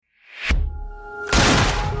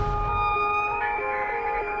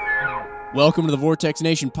Welcome to the Vortex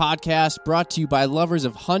Nation podcast, brought to you by lovers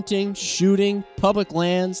of hunting, shooting, public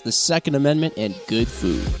lands, the Second Amendment, and good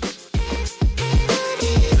food.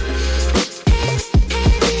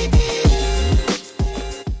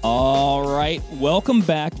 All right, welcome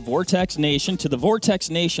back, Vortex Nation, to the Vortex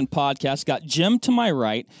Nation podcast. Got Jim to my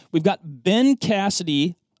right. We've got Ben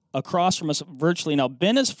Cassidy across from us virtually. Now,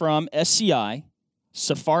 Ben is from SCI,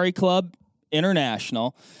 Safari Club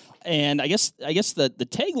International. And I guess the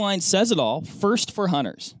tagline says it all: first for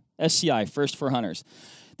hunters. SCI, first for hunters.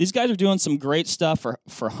 These guys are doing some great stuff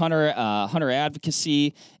for hunter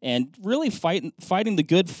advocacy and really fighting the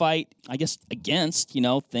good fight, I guess, against,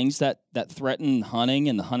 things that threaten hunting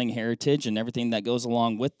and the hunting heritage and everything that goes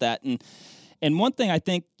along with that. And one thing I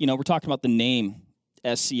think, we're talking about the name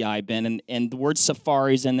SCI, Ben, and the word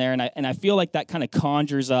safari's in there, and I feel like that kind of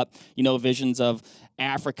conjures up, visions of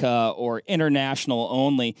Africa or international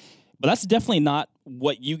only, but that's definitely not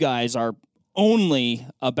what you guys are only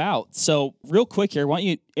about. So real quick here, why don't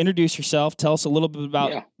you introduce yourself, tell us a little bit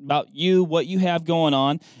about you, what you have going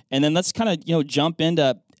on, and then let's kind of, jump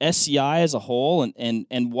into SCI as a whole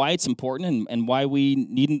and why it's important and why we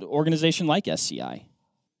need an organization like SCI.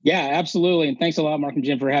 Yeah, absolutely. And thanks a lot, Mark and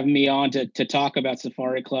Jim, for having me on to talk about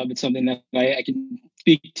Safari Club. It's something that I can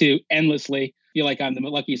speak to endlessly. I feel like I'm the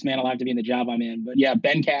luckiest man alive to be in the job I'm in. But yeah,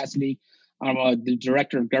 Ben Cassidy. I'm the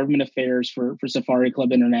Director of Government Affairs for Safari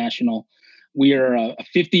Club International. We are a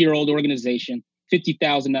 50-year-old organization,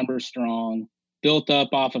 50,000 members strong, built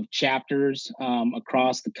up off of chapters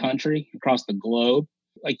across the country, across the globe.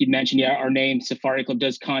 Like you mentioned, our name Safari Club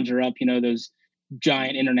does conjure up, those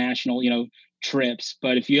giant international, trips.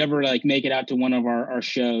 But if you ever make it out to one of our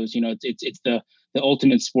shows, it's the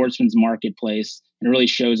ultimate sportsman's marketplace, and it really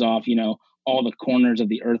shows off, all the corners of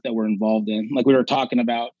the earth that we're involved in. Like we were talking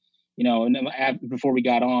about, and before we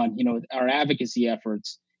got on, our advocacy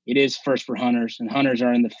efforts. It is first for hunters, and hunters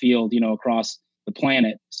are in the field, across the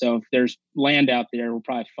planet. So if there's land out there, we're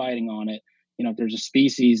probably fighting on it. If there's a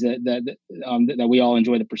species that we all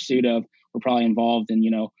enjoy the pursuit of, we're probably involved in,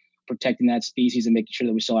 protecting that species and making sure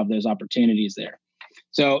that we still have those opportunities there.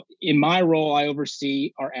 So in my role, I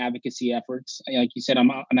oversee our advocacy efforts. Like you said, I'm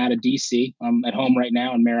out of DC. I'm at home right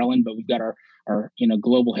now in Maryland, but we've got our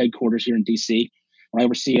global headquarters here in DC. I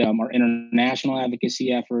oversee our international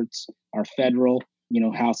advocacy efforts, our federal,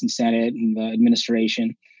 House and Senate and the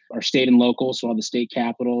administration, our state and local, so all the state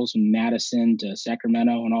capitals from Madison to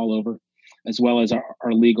Sacramento and all over, as well as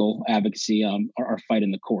our legal advocacy, our fight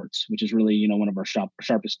in the courts, which is really, one of our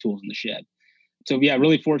sharpest tools in the shed. So yeah,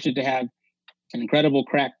 really fortunate to have an incredible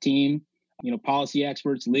crack team, policy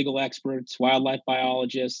experts, legal experts, wildlife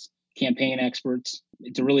biologists, campaign experts.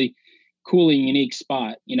 It's a really cool and unique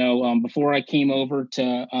spot. Before I came over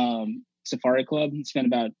to Safari Club, spent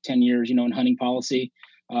about 10 years, in hunting policy,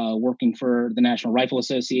 working for the National Rifle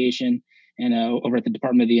Association and over at the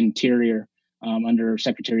Department of the Interior under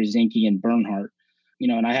Secretary Zinke and Bernhardt.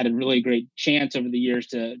 And I had a really great chance over the years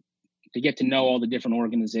to get to know all the different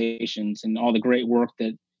organizations and all the great work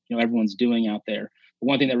that, everyone's doing out there. But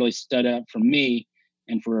one thing that really stood out for me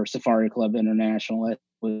and for Safari Club International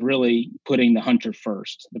was really putting the hunter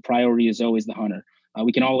first. The priority is always the hunter.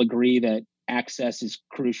 We can all agree that access is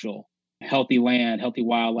crucial. Healthy land, healthy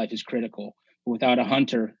wildlife is critical. But without a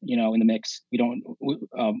hunter, in the mix, we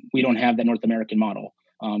don't have that North American model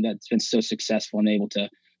that's been so successful and able to,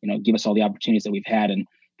 give us all the opportunities that we've had and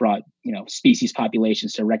brought, species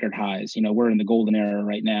populations to record highs. We're in the golden era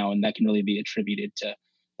right now, and that can really be attributed to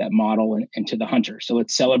that model and to the hunter. So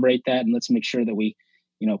let's celebrate that, and let's make sure that we,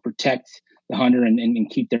 protect the hunter and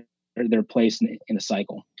keep their place in the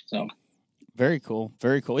cycle. So. Very cool.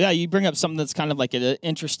 Very cool. Yeah, you bring up something that's kind of like an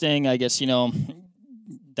interesting, I guess,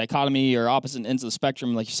 dichotomy or opposite ends of the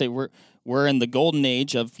spectrum. Like you say, we're in the golden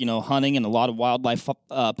age of, hunting, and a lot of wildlife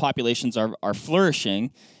populations are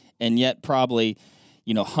flourishing, and yet probably,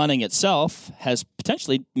 hunting itself has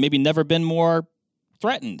potentially maybe never been more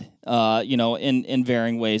threatened, in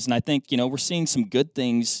varying ways. And I think, we're seeing some good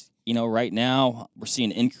things. Right now we're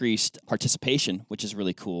seeing increased participation, which is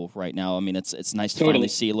really cool right now. I mean, it's nice to finally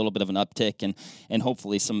see a little bit of an uptick, and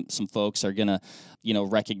hopefully some folks are gonna,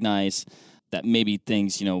 recognize that maybe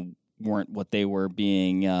things, weren't what they were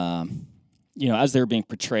being, as they were being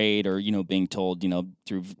portrayed or, being told,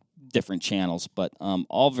 through different channels. But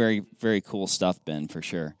all very, very cool stuff, Ben, for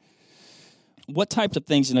sure. What types of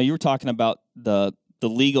things, you were talking about the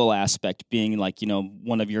legal aspect being like,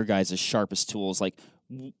 one of your guys' sharpest tools, like,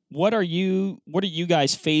 what are you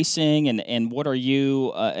guys facing, and what are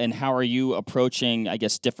you and how are you approaching, I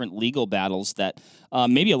guess, different legal battles that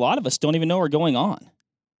maybe a lot of us don't even know are going on?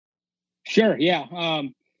 Sure. Yeah.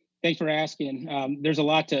 Thanks for asking. There's a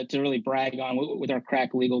lot to really brag on with our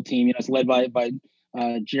crack legal team. It's led by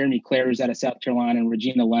Jeremy Clare, who's out of South Carolina, and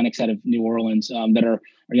Regina Lennox out of New Orleans, that are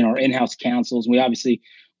our in-house counsels. And we obviously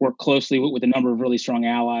work closely with a number of really strong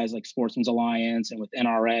allies like Sportsman's Alliance and with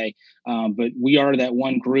NRA. But we are that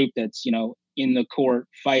one group that's in the court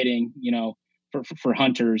fighting for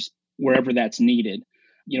hunters wherever that's needed.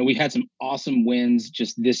 We've had some awesome wins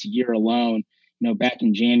just this year alone. Back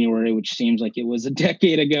in January, which seems like it was a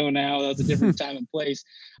decade ago now. That was a different time and place.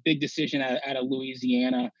 Big decision out of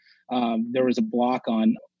Louisiana. There was a block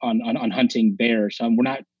on hunting bears. We're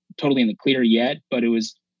not totally in the clear yet, but it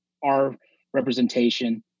was our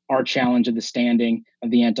representation, our challenge of the standing of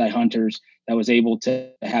the anti-hunters that was able to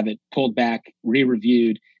have it pulled back,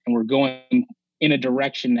 re-reviewed, and we're going in a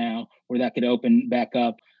direction now where that could open back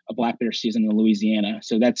up a black bear season in Louisiana.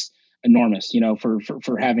 So that's enormous,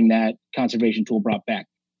 for having that conservation tool brought back.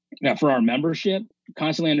 Now, for our membership,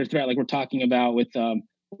 constantly under threat, like we're talking about with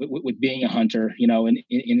being a hunter,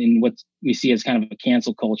 in what we see as kind of a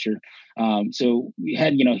cancel culture. So we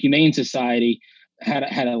had, Humane Society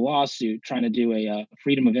had a lawsuit trying to do a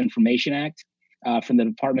Freedom of Information Act from the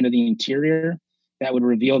Department of the Interior that would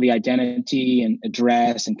reveal the identity and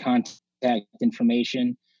address and contact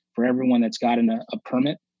information for everyone that's gotten a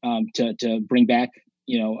permit to bring back,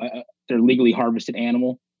 their legally harvested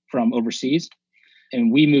animal from overseas.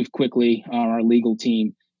 And we moved quickly on our legal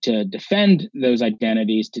team to defend those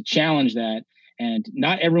identities, to challenge that. And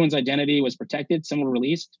not everyone's identity was protected. Some were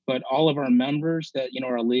released, but all of our members that,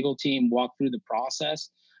 our legal team walked through the process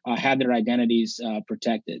had their identities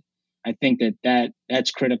protected. I think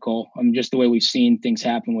that's critical. Just the way we've seen things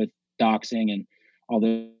happen with doxing and all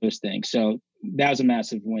those things. So that was a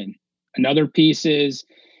massive win. Another piece is,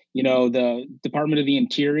 the Department of the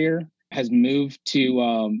Interior has moved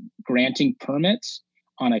to granting permits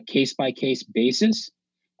on a case-by-case basis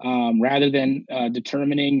rather than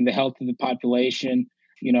determining the health of the population,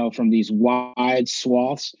 from these wide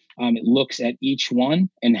swaths. It looks at each one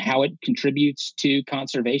and how it contributes to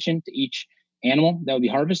conservation to each animal that would be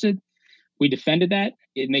harvested. We defended that.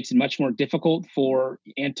 It makes it much more difficult for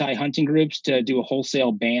anti-hunting groups to do a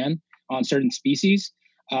wholesale ban on certain species.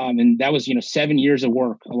 And that was, 7 years of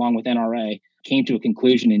work along with NRA, came to a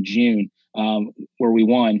conclusion in June, where we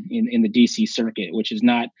won in the DC circuit, which has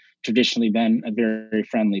not traditionally been a very, very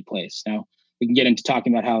friendly place. Now, we can get into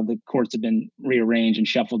talking about how the courts have been rearranged and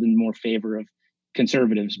shuffled in more favor of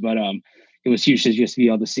conservatives, but it was huge to just be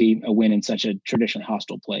able to see a win in such a traditionally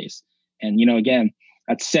hostile place. And, again,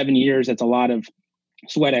 that's 7 years. That's a lot of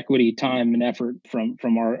sweat equity, time, and effort from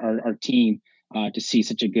our team to see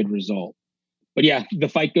such a good result. But yeah, the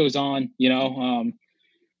fight goes on. You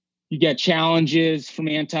get challenges from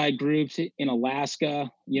anti-groups in Alaska,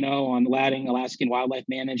 on letting Alaskan Wildlife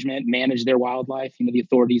Management manage their wildlife, the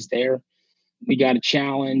authorities there. We got a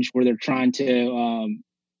challenge where they're trying to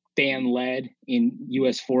ban lead in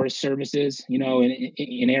U.S. Forest Services,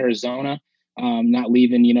 in Arizona, not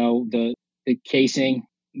leaving, the casing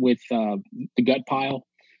with the gut pile.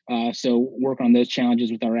 So work on those challenges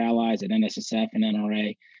with our allies at NSSF and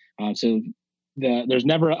NRA. So there's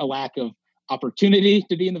never a lack of opportunity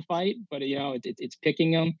to be in the fight, but it's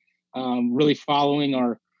picking them, really following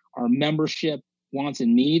our membership wants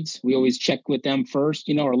and needs. We always check with them first,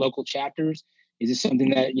 our local chapters. Is this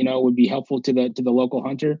something that would be helpful to the local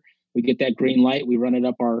hunter? We get that green light, we run it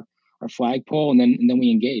up our flagpole, and then we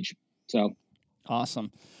engage. So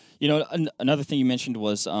awesome. Another thing you mentioned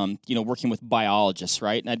was, working with biologists,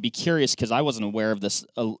 right? And I'd be curious because I wasn't aware of this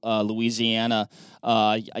Louisiana,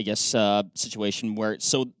 situation where,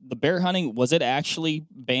 so the bear hunting, was it actually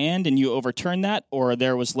banned and you overturned that, or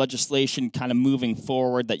there was legislation kind of moving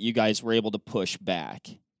forward that you guys were able to push back?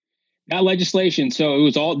 Not legislation. So it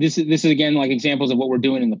was all, this is again, like examples of what we're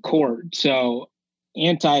doing in the court. So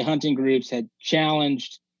anti-hunting groups had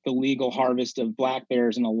challenged the legal harvest of black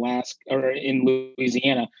bears in Alaska or in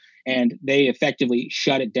Louisiana, and they effectively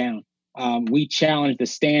shut it down. We challenged the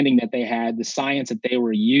standing that they had, the science that they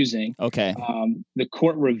were using. Okay. The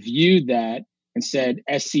court reviewed that and said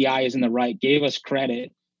SCI is in the right, gave us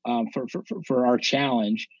credit for our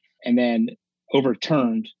challenge, and then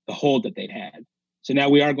overturned the hold that they'd had. So now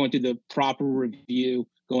we are going through the proper review,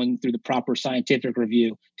 going through the proper scientific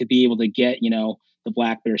review to be able to get, the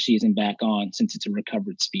black bear season back on, since it's a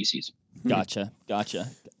recovered species. Gotcha.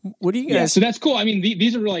 What do you guys? Yeah, so that's cool. I mean,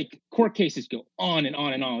 these are like court cases go on and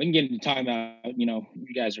on and on. We can get into talking about, you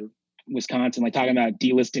guys are Wisconsin, like talking about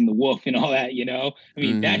delisting the wolf and all that. I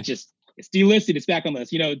mean, that just, it's delisted. It's back on the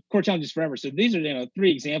list. Court challenges forever. So these are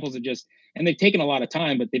 3 examples of just, and they've taken a lot of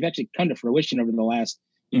time, but they've actually come to fruition over the last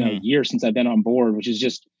year since I've been on board, which is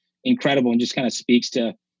just incredible and just kind of speaks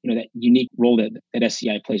to that unique role that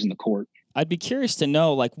SCI plays in the court. I'd be curious to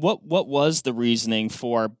know, like, what was the reasoning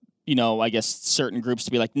for, I guess certain groups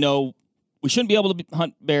to be like, no, we shouldn't be able to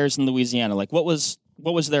hunt bears in Louisiana. Like, what was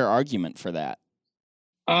their argument for that?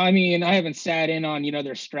 I mean, I haven't sat in on,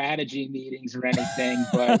 their strategy meetings or anything,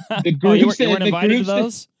 but the groups you weren't invited to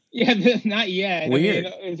those? Not yet. Weird. I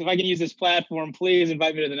mean, if I can use this platform, please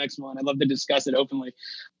invite me to the next one. I'd love to discuss it openly.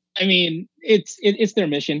 I mean, it's their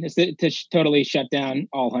mission. It's to totally shut down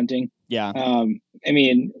all hunting. Yeah. I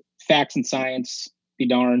mean, facts and science be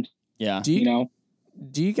darned. Yeah. Do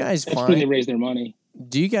you guys that's where they raise their money.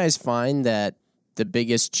 Do you guys find that the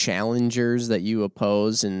biggest challengers that you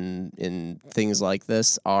oppose in things like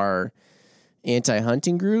this are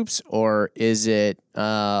anti-hunting groups, or is it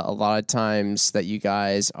a lot of times that you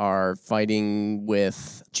guys are fighting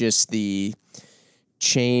with just the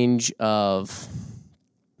change of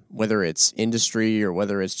whether it's industry or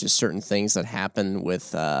whether it's just certain things that happen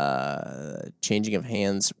with changing of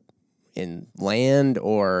hands in land,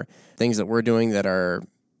 or things that we're doing that are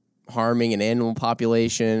harming an animal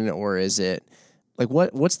population? Or is it like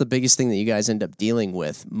what's the biggest thing that you guys end up dealing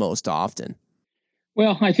with most often?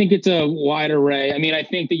 Well, I think it's a wide array. I mean, I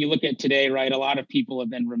think that you look at today, right? A lot of people have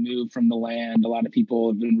been removed from the land. A lot of people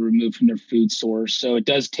have been removed from their food source. So it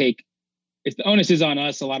does take, if the onus is on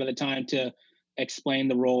us a lot of the time to explain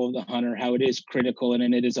the role of the hunter, how it is critical,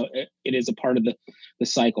 and it is a part of the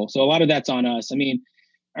cycle. So a lot of that's on us. I mean,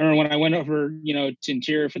 I remember when I went over, to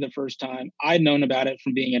Interior for the first time, I'd known about it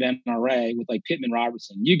from being at NRA with like Pittman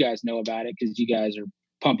Robertson. You guys know about it because you guys are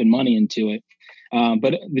pumping money into it.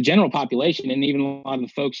 But the general population, and even a lot of the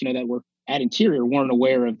folks, that were at Interior, weren't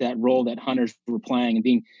aware of that role that hunters were playing and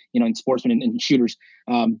being, and sportsmen and shooters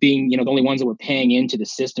being, the only ones that were paying into the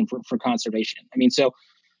system for conservation. I mean, so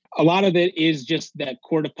a lot of it is just that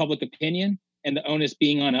court of public opinion, and the onus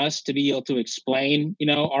being on us to be able to explain,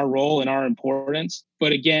 our role and our importance.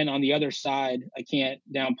 But again, on the other side, I can't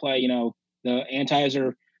downplay, the antis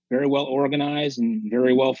are very well organized and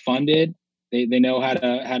very well funded. They know how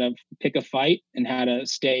to pick a fight and how to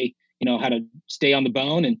stay on the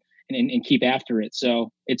bone and keep after it.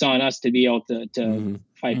 So it's on us to be able to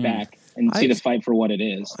fight back and see the fight for what it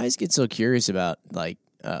is. I just get so curious about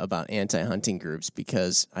anti-hunting groups,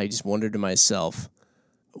 because I just wonder to myself,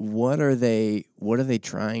 what are they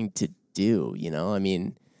trying to do? I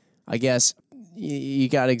mean, I guess you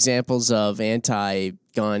got examples of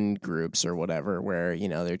anti-gun groups or whatever, where,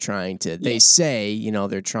 they're trying to, they say,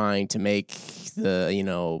 they're trying to make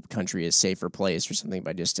the, country a safer place or something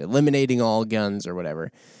by just eliminating all guns or whatever.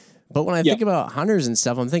 But when I think about hunters and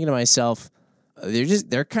stuff, I'm thinking to myself,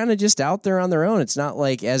 they're kind of just out there on their own. It's not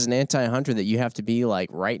like as an anti-hunter that you have to be like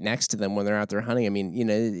right next to them when they're out there hunting. I mean,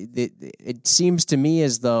 it seems to me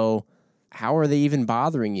as though, how are they even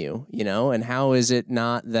bothering you? And how is it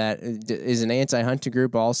not that is an anti-hunting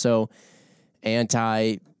group also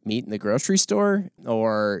anti-meat in the grocery store,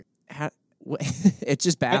 or it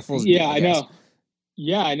just baffles me. I know.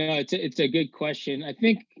 Yeah, I know. It's a good question. I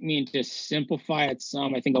think, to simplify it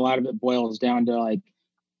some, I think a lot of it boils down to like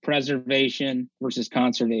preservation versus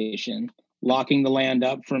conservation, locking the land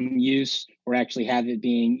up from use, or actually have it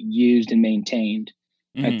being used and maintained.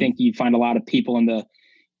 I think you find a lot of people in the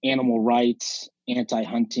animal rights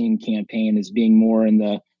anti-hunting campaign as being more in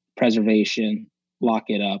the preservation, lock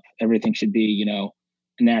it up. Everything should be,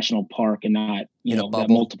 a national park and not, that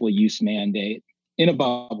multiple use mandate in a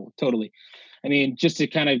bubble. Totally. I mean, just to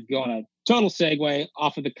kind of go on a total segue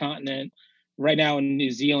off of the continent, right now in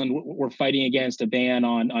New Zealand, we're fighting against a ban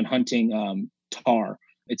on hunting tar.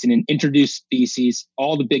 It's an introduced species.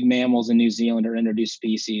 All the big mammals in New Zealand are introduced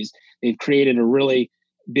species. They've created a really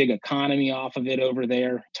big economy off of it over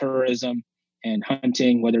there, tourism and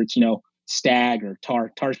hunting, whether it's, stag or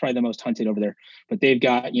tar. Tar is probably the most hunted over there. But they've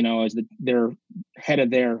got, as their head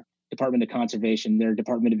of their Department of Conservation, their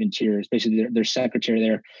Department of Interior, basically their secretary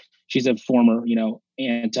there. She's a former,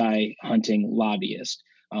 anti-hunting lobbyist.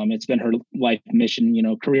 It's been her life mission,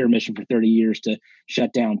 career mission for 30 years to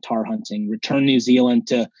shut down tar hunting, return New Zealand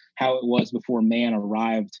to how it was before man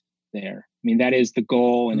arrived there. I mean, that is the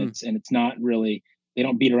goal, and it's not really, they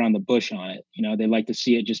don't beat around the bush on it. They like to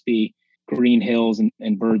see it just be green hills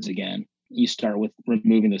and birds again. You start with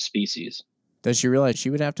removing the species. Does she realize she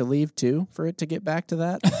would have to leave too for it to get back to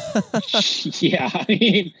that? Yeah, I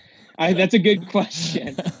mean, that's a good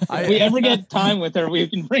question. If we ever get time with her, we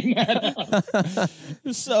can bring that up.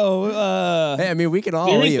 So, hey, I mean, we can all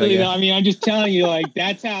seriously, leave. I mean, I'm just telling you, like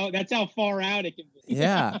that's how far out it can be.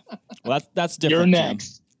 Yeah. Well, that's different. You're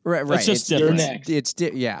next. Right. It's just different. You're next.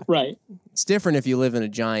 Yeah. Right. It's different if you live in a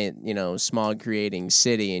giant, smog creating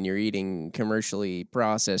city and you're eating commercially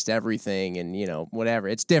processed everything and, whatever.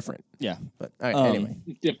 It's different. Yeah. But all right, anyway.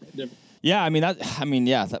 It's different. Yeah,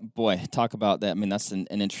 that talk about that. I mean, that's an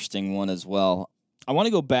interesting one as well. I want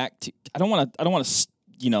to go back to, I don't want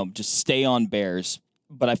to, just stay on bears,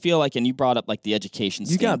 but I feel like, and you brought up like the education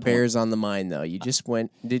You got bears on the mind though. You just went,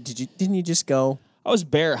 didn't you just go? I was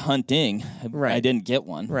bear hunting. Right. I didn't get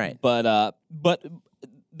one. Right. But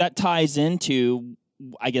that ties into,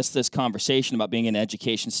 I guess, this conversation about being an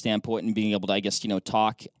education standpoint and being able to, I guess,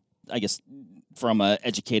 talk, from a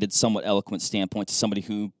educated, somewhat eloquent standpoint to somebody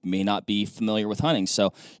who may not be familiar with hunting.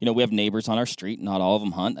 So, we have neighbors on our street. Not all of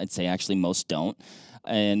them hunt. I'd say actually most don't.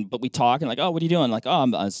 But we talk and like, oh, what are you doing? Like, oh, I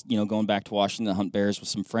was, going back to Washington to hunt bears with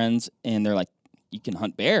some friends. And they're like, you can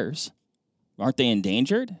hunt bears? Aren't they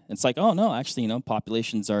endangered? It's like, oh no, actually,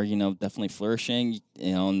 populations are, definitely flourishing,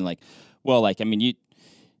 and like, well, like, I mean,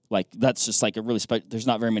 that's just like a really there's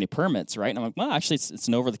not very many permits, right? And I'm like, well, actually, it's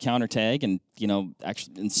an over-the-counter tag, and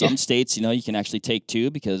actually, in some states, you can actually take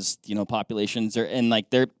two because populations are, and like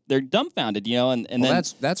they're dumbfounded, and then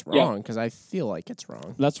that's wrong because I feel like it's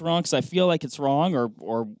wrong. That's wrong because I feel like it's wrong,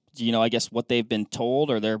 or I guess what they've been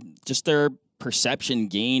told, or their perception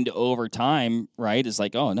gained over time, right? Is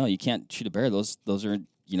like, oh no, you can't shoot a bear. Those are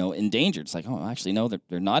endangered. It's like, oh, actually, no,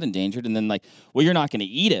 they're not endangered. And then like, well, you're not going to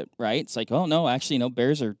eat it, right? It's like, oh no, actually,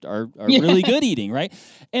 bears are really good eating, right?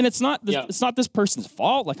 And it's not this person's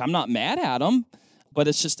fault. Like, I'm not mad at them, but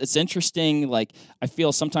it's interesting. Like, I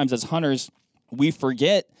feel sometimes as hunters, we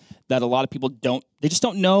forget that a lot of people don't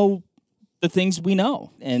know the things we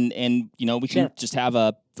know, and we can just have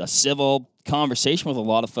a civil conversation with a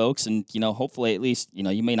lot of folks, and hopefully at least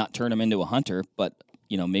you may not turn them into a hunter, but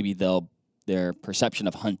maybe their perception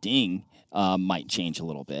of hunting might change a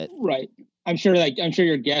little bit. Right. I'm sure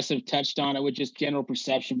your guests have touched on it with just general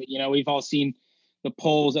perception, but we've all seen the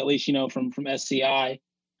polls, at least from SCI,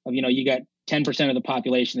 of you got 10% of the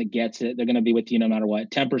population that gets it, they're going to be with you no matter what.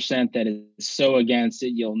 10% that is so against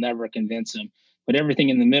it, you'll never convince them. But everything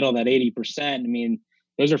in the middle, that 80%, I mean,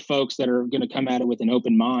 those are folks that are going to come at it with an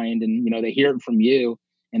open mind, and they hear it from you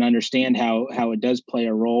and understand how it does play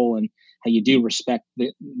a role and how you do respect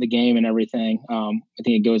the game and everything. I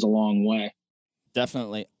think it goes a long way.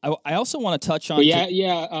 Definitely. I also want to touch on.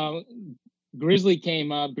 Grizzlies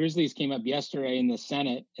came up yesterday in the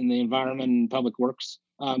Senate in the Environment and Public Works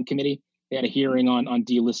Committee. They had a hearing on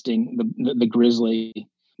delisting the grizzly.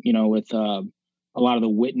 With a lot of the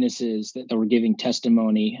witnesses that were giving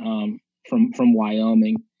testimony from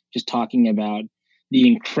Wyoming, just talking about the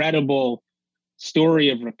incredible story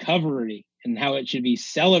of recovery and how it should be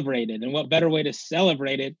celebrated. And what better way to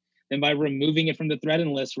celebrate it than by removing it from the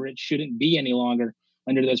threatened list where it shouldn't be any longer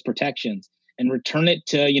under those protections, and return it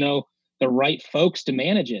to, the right folks to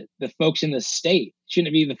manage it, the folks in the state.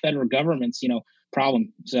 Shouldn't be the federal government's,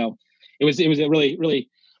 problem. So it was a really, really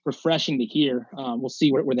refreshing to hear. We'll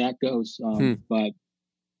see where that goes. But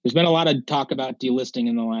there's been a lot of talk about delisting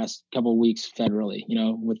in the last couple of weeks federally,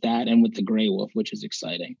 with that and with the gray wolf, which is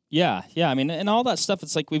exciting. Yeah. I mean, and all that stuff.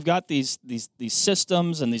 It's like we've got these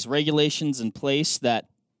systems and these regulations in place that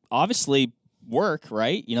obviously work,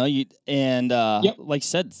 right? Like you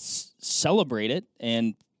said, celebrate it,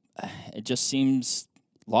 and it just seems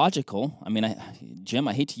logical. I mean, Jim,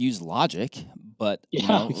 I hate to use logic, but you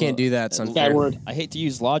can't do that. It's unfair. Bad word. I hate to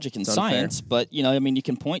use logic in science, but I mean, you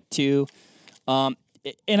can point to.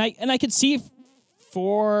 And I could see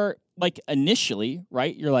for like initially,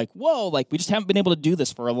 right? You're like, whoa, like we just haven't been able to do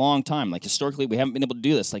this for a long time. Like historically, we haven't been able to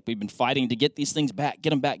do this. Like we've been fighting to get these things back, get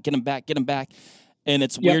them back. And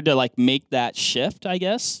it's weird to like make that shift, I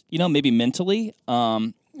guess, maybe mentally.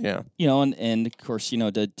 And of course,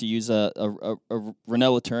 to use a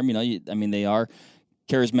Rinella term, they are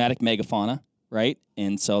charismatic megafauna, right?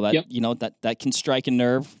 And so that, that can strike a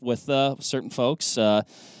nerve with certain folks.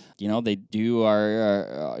 They do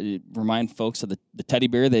remind folks of the teddy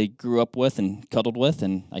bear they grew up with and cuddled with.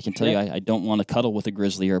 And I can tell you, I don't want to cuddle with a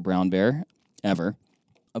grizzly or a brown bear ever.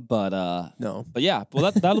 But no. But yeah,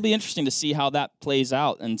 well, that'll be interesting to see how that plays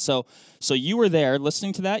out. And so you were there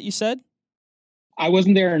listening to that, you said? I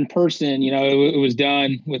wasn't there in person. It was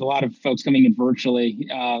done with a lot of folks coming in virtually.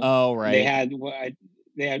 Right.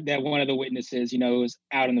 They had one of the witnesses, was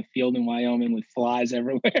out in the field in Wyoming with flies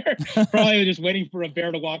everywhere. Probably just waiting for a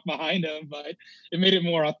bear to walk behind him, but it made it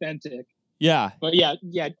more authentic. Yeah. But yeah,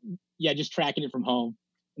 just tracking it from home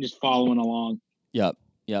and just following along. Yep.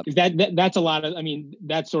 That's a lot of,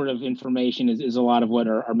 that sort of information is a lot of what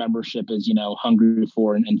our membership is, hungry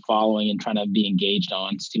for and following and trying to be engaged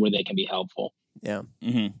on, see where they can be helpful. Yeah.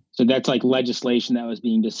 Mm-hmm. So that's like legislation that was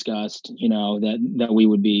being discussed, that we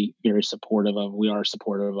would be very supportive of. We are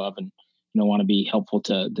supportive of, and want to be helpful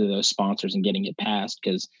to those sponsors in getting it passed,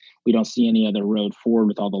 because we don't see any other road forward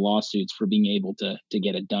with all the lawsuits for being able to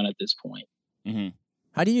get it done at this point. Mm-hmm.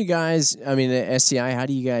 How do you guys, the SCI, how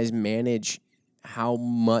do you guys manage how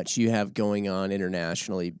much you have going on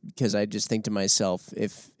internationally? Because I just think to myself,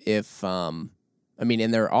 and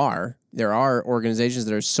there are organizations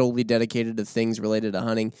that are solely dedicated to things related to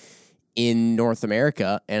hunting in North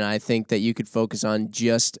America, and I think that you could focus on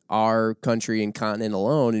just our country and continent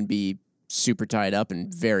alone and be super tied up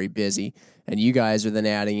and very busy. And you guys are then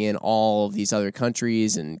adding in all of these other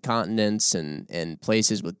countries and continents and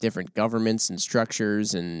places with different governments and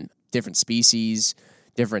structures and different species,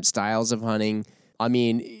 different styles of hunting. I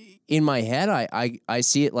mean, in my head, I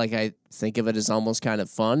see it like I think of it as almost kind of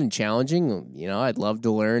fun and challenging. I'd love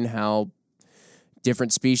to learn how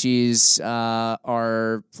different species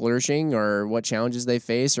are flourishing or what challenges they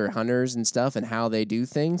face or hunters and stuff and how they do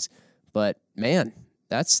things. But man,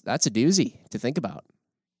 that's a doozy to think about.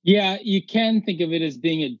 Yeah, you can think of it as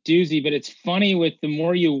being a doozy, but it's funny, with the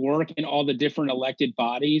more you work in all the different elected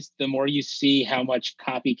bodies, the more you see how much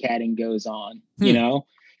copycatting goes on,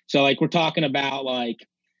 So like we're talking about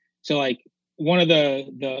one of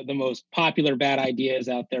the most popular bad ideas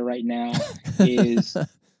out there right now is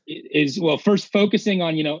first focusing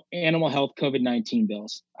on, animal health COVID-19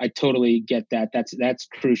 bills. I totally get that. That's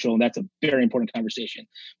crucial. And that's a very important conversation.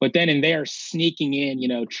 But then in there, sneaking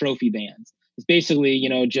in, trophy bans. It's basically,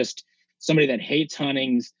 just somebody that hates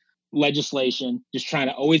hunting's legislation, just trying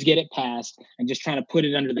to always get it passed and just trying to put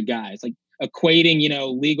it under the guise, like equating,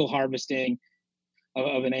 legal harvesting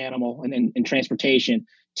of an animal and transportation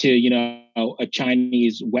to, a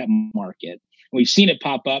Chinese wet market. We've seen it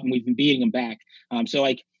pop up and we've been beating them back. So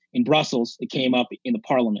like in Brussels, it came up in the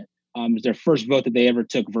parliament. It was their first vote that they ever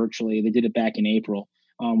took virtually. They did it back in April.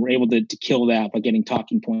 We're able to kill that by getting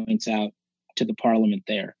talking points out to the parliament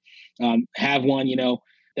there. Have one,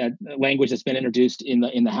 that language that's been introduced in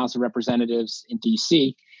the House of Representatives in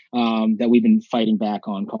DC that we've been fighting back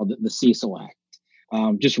on, called the Cecil Act.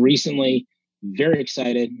 Just recently, very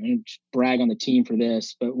excited, and brag on the team for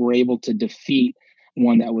this, but we're able to defeat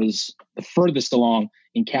one that was the furthest along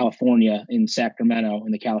in California, in Sacramento,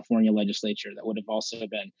 in the California legislature, that would have also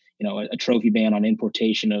been, a trophy ban on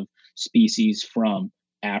importation of species from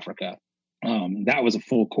Africa. That was a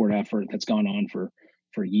full court effort that's gone on for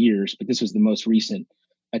years, but this was the most recent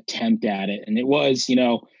attempt at it. And it was,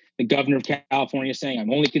 the governor of California saying,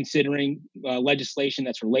 I'm only considering legislation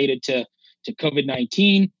that's related to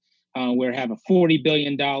COVID-19. We have a $40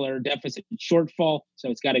 billion deficit shortfall. So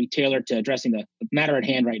it's got to be tailored to addressing the matter at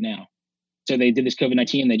hand right now. So they did this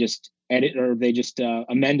COVID-19, they just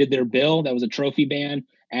amended their bill. That was a trophy ban,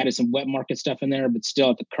 added some wet market stuff in there, but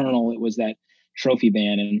still at the kernel, it was that trophy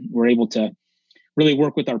ban. And we're able to really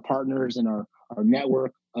work with our partners and our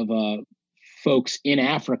network of folks in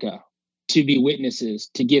Africa to be witnesses,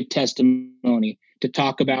 to give testimony, to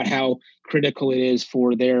talk about how critical it is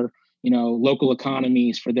for their local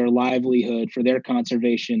economies, for their livelihood, for their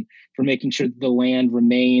conservation, for making sure that the land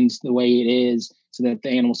remains the way it is so that the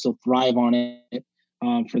animals still thrive on it,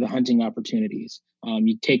 for the hunting opportunities.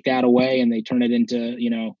 You take that away and they turn it into,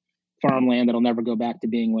 farmland that'll never go back to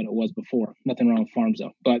being what it was before. Nothing wrong with farms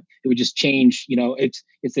though, but it would just change.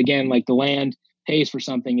 It's again, like the land pays for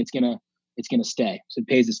something, it's gonna stay. So it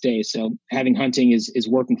pays to stay. So having hunting is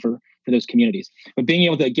working for those communities, but being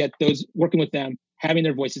able to get those, working with them, having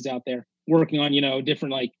their voices out there, working on,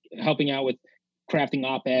 different, like helping out with crafting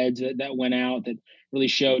op-eds that went out that really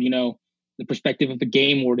showed, the perspective of the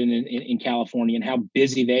game warden in California and how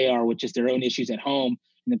busy they are with just their own issues at home,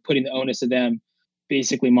 and then putting the onus of them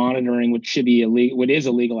basically monitoring what should be what is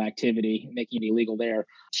illegal activity, making it illegal there,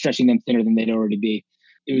 stretching them thinner than they'd already be.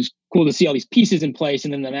 It was cool to see all these pieces in place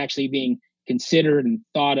and then them actually being considered and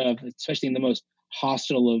thought of, especially in the most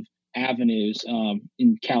hostile of avenues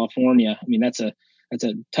in California. I mean, that's a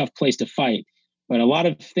tough place to fight, but a lot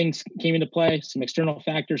of things came into play. Some external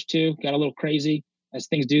factors too got a little crazy, as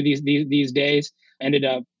things do these days. Ended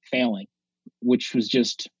up failing, which was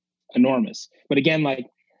just enormous. But again, like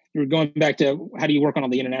you were going back to how do you work on all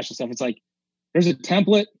the international stuff? It's like there's a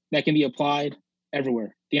template that can be applied everywhere.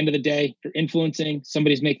 At the end of the day, you're influencing,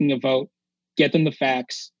 somebody's making a vote, get them the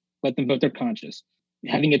facts, let them vote their conscience.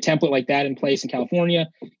 Having a template like that in place in California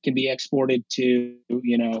can be exported to,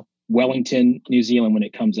 Wellington, New Zealand when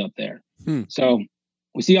it comes up there. So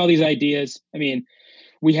we see all these ideas. I mean,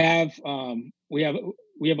 we have a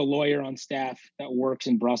lawyer on staff that works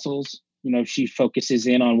in Brussels. She focuses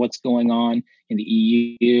in on what's going on in the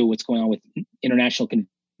EU, what's going on with international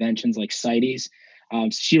conventions like CITES. So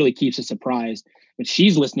she really keeps us surprised. But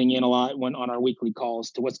she's listening in a lot when on our weekly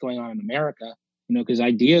calls to what's going on in America, because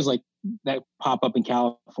ideas like that pop up in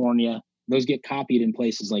California, those get copied in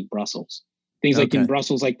places like Brussels. Things like in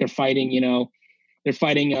Brussels, like they're fighting a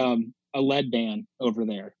lead ban over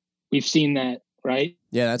there. We've seen that, right?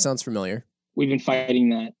 Yeah, that sounds familiar. We've been fighting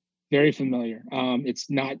that. Very familiar. It's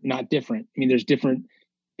not different. I mean, there's different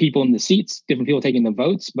people in the seats, different people taking the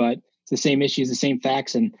votes, but it's the same issues, the same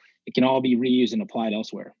facts, and it can all be reused and applied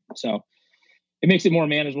elsewhere. So it makes it more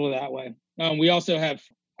manageable that way. We also have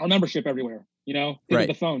our membership everywhere, right.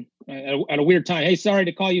 The phone at a weird time. Hey, sorry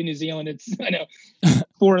to call you, New Zealand. It's, I know,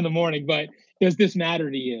 4 a.m, but does this matter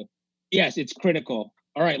to you? Yes, it's critical.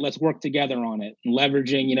 All right, let's work together on it. And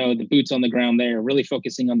leveraging, the boots on the ground there, really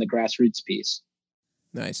focusing on the grassroots piece.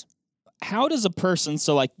 Nice. How does a person,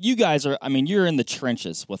 so like you guys are, I mean, you're in the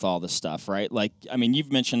trenches with all this stuff, right? Like, I mean,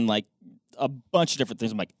 you've mentioned like a bunch of different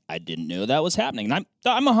things. I'm like, I didn't know that was happening. And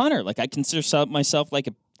I'm a hunter. Like I consider myself like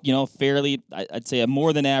a, fairly, I'd say a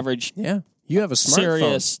more than average. Yeah. You have a smartphone.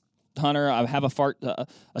 Serious hunter. I have a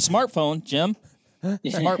smartphone, Jim.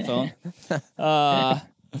 Smartphone.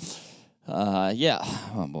 Yeah.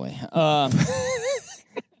 Oh boy. I'm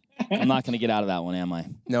not going to get out of that one, am I?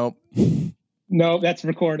 Nope. No, that's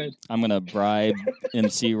recorded. I'm going to bribe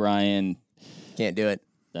MC Ryan. Can't do it.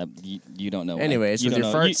 You don't know. Anyways, with your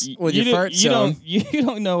farts, you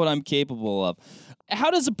don't know what I'm capable of. How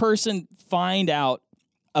does a person find out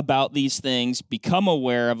about these things, become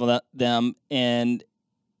aware of them, and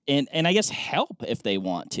I guess help if they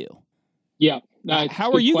want to? Yeah.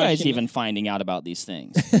 How are you guys even finding out about these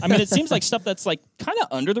things? I mean, it seems like stuff that's like kind of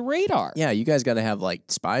under the radar. Yeah, you guys got to have like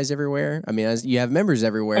spies everywhere. I mean, you have members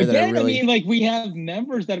everywhere Again, that are really. I mean, like we have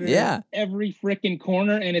members that are in every freaking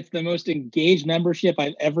corner, and it's the most engaged membership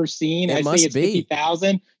I've ever seen. I say it's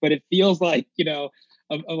 50,000, but it feels like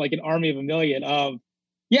like an army of a million.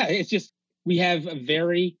 It's just we have a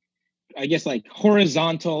very, I guess, like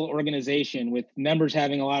horizontal organization with members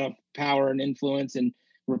having a lot of power and influence and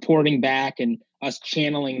reporting back and us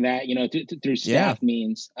channeling that, through staff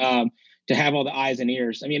means, to have all the eyes and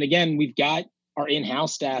ears. I mean, again, we've got our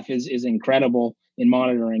in-house staff is incredible in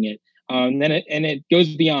monitoring it. And it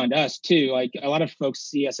goes beyond us too. Like a lot of folks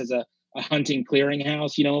see us as a hunting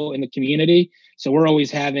clearinghouse, in the community. So we're always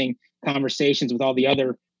having conversations with all the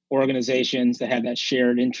other organizations that have that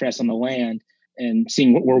shared interest on the land and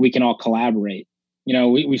seeing where we can all collaborate.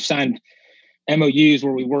 We've signed MOUs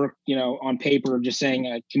where we work, on paper, just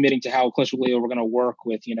saying, committing to how closely we're going to work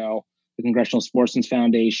with, the Congressional Sportsmen's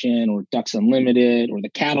Foundation or Ducks Unlimited or the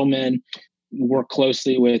Cattlemen. We work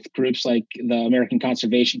closely with groups like the American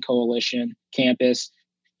Conservation Coalition, Campus.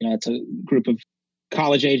 It's a group of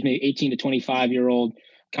college age, maybe 18 to 25-year-old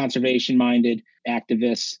conservation-minded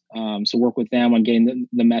activists. So work with them on getting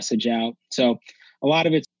the message out. So a lot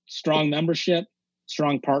of it's strong membership,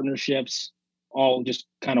 strong partnerships, all just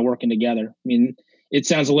kind of working together. I mean, it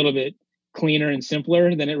sounds a little bit cleaner and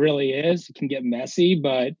simpler than it really is. It can get messy,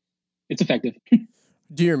 but it's effective.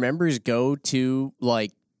 Do your members go to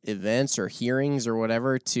like events or hearings or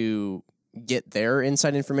whatever to get their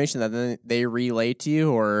inside information that then they relay to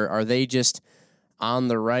you, or are they just on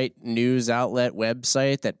the right news outlet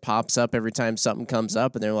website that pops up every time something comes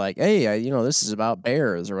up and they're like, hey, this is about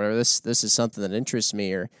bears or whatever. This is something that interests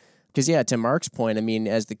me. Or because, to Mark's point, I mean,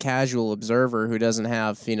 as the casual observer who doesn't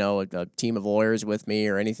have, a team of lawyers with me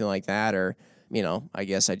or anything like that, or, I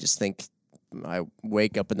guess I just think I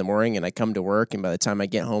wake up in the morning and I come to work, and by the time I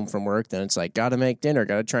get home from work, then it's like, got to make dinner,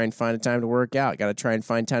 got to try and find a time to work out, got to try and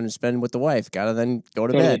find time to spend with the wife, got to then go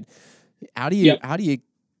to bed. How do you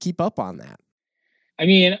keep up on that? I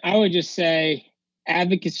mean, I would just say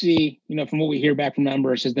advocacy, from what we hear back from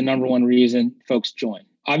members, is the number one reason folks join.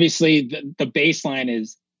 Obviously, the baseline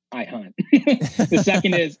is I hunt. The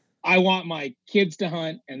second is I want my kids to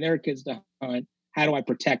hunt and their kids to hunt. How do I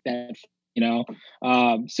protect that?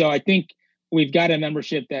 So I think we've got a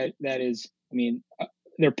membership that is, I mean,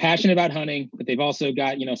 they're passionate about hunting, but they've also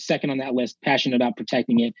got, second on that list, passionate about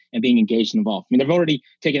protecting it and being engaged and involved. I mean, they've already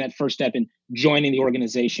taken that first step in joining the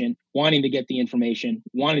organization, wanting to get the information,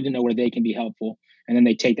 wanting to know where they can be helpful, and then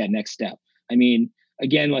they take that next step. I mean,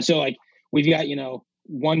 again, so like we've got,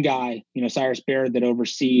 one guy, Cyrus Baird, that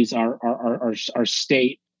oversees our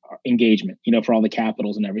state engagement, for all the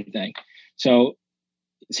capitals and everything. So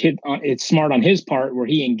it's smart on his part where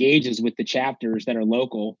he engages with the chapters that are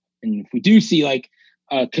local. And if we do see like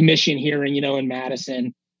a commission hearing, in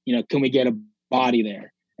Madison, can we get a body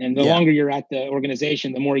there? And the longer you're at the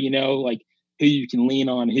organization, the more like who you can lean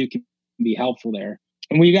on, who can be helpful there.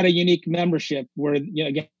 And we got a unique membership where,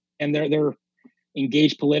 again, and they're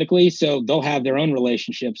engage politically, so they'll have their own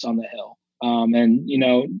relationships on the Hill. And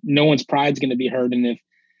no one's pride's going to be hurt, and if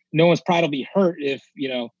no one's pride will be hurt if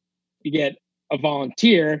you get a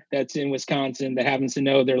volunteer that's in Wisconsin that happens to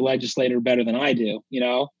know their legislator better than I do.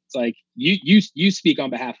 It's like you speak on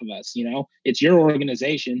behalf of us. It's your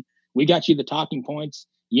organization. We got you the talking points.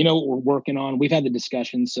 What we're working on. We've had the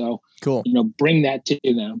discussion. So cool. Bring that to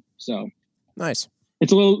them. So nice.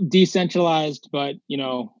 It's a little decentralized, but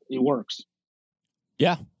it works.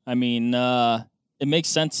 Yeah, I mean, it makes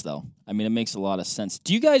sense though. I mean, it makes a lot of sense.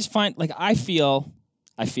 Do you guys find I feel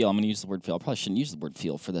I'm going to use the word feel. I probably shouldn't use the word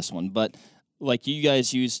feel for this one, but you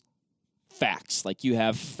guys use facts. You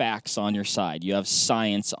have facts on your side. You have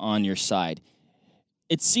science on your side.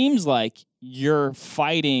 It seems like you're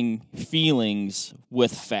fighting feelings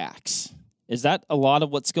with facts. Is that a lot of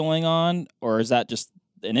what's going on, or is that just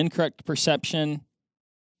an incorrect perception?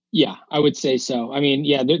 Yeah, I would say so. I mean,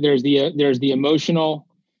 yeah, there's the emotional,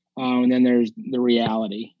 and then there's the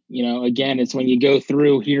reality. Again, it's when you go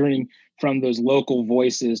through hearing from those local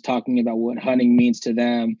voices talking about what hunting means to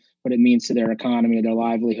them, what it means to their economy, their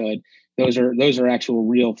livelihood. Those are actual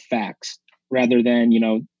real facts, rather than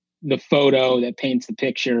the photo that paints the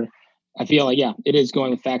picture. I feel like, yeah, it is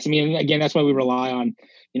going with facts. I mean, again, that's why we rely on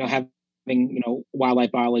having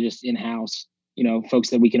wildlife biologists in house. Folks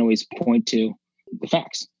that we can always point to the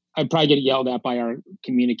facts. I'd probably get yelled at by our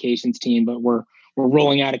communications team, but we're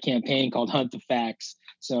rolling out a campaign called Hunt the Facts.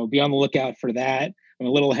 So be on the lookout for that. I'm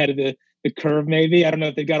a little ahead of the curve, maybe. I don't know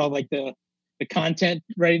if they've got all the content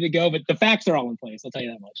ready to go, but the facts are all in place. I'll tell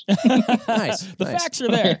you that much. Nice. The facts are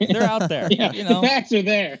there. They're out there. Yeah, the facts are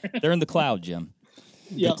there. They're in the cloud, Jim.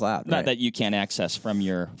 Yep. The cloud. Not right. that you can't access from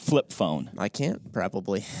your flip phone. I can't,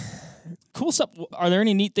 probably. Cool stuff. Are there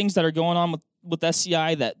any neat things that are going on with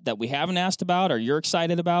SCI that we haven't asked about or you're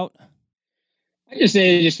excited about? I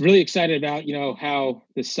just really excited about, how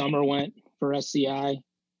the summer went for SCI.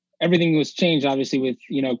 Everything was changed, obviously, with,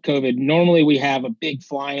 COVID. Normally we have a big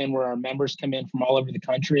fly-in where our members come in from all over the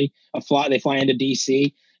country. They fly into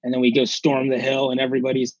DC, and then we go storm the Hill, and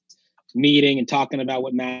everybody's meeting and talking about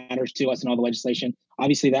what matters to us and all the legislation.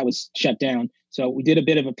 Obviously, that was shut down. So we did a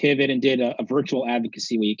bit of a pivot and did a virtual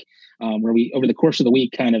advocacy week, where we, over the course of the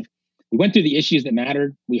week, we went through the issues that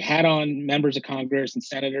mattered. We had on members of Congress and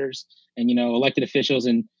senators and, elected officials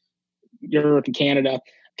in Europe and Canada,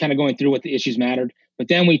 kind of going through what the issues mattered. But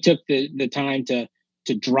then we took the time to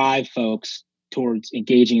drive folks towards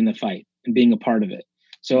engaging in the fight and being a part of it.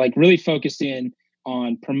 So really focused in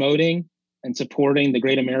on promoting and supporting the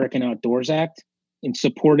Great American Outdoors Act, in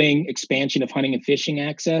supporting expansion of hunting and fishing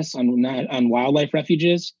access on wildlife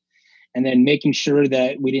refuges, and then making sure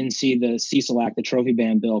that we didn't see the Cecil Act, the trophy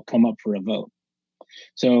ban bill, come up for a vote.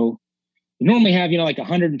 So we normally have,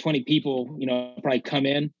 120 people, probably come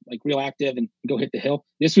in real active and go hit the Hill.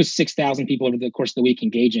 This was 6,000 people over the course of the week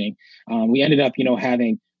engaging. We ended up,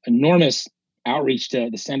 having enormous outreach to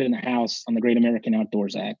the Senate and the House on the Great American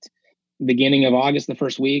Outdoors Act. Beginning of August, the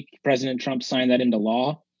first week, President Trump signed that into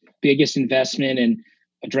law. Biggest investment in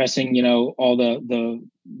addressing, all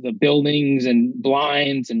the buildings and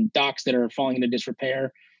blinds and docks that are falling into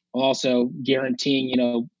disrepair, while also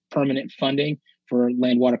guaranteeing, permanent funding for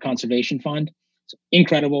Land Water Conservation Fund. So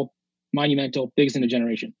incredible, monumental, biggest in a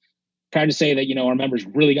generation. Proud to say that, our members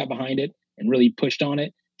really got behind it and really pushed on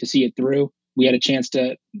it to see it through. We had a chance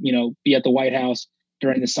to, be at the White House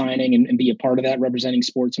during the signing and be a part of that, representing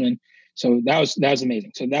sportsmen. So that was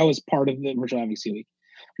amazing. So that was part of the virtual advocacy week.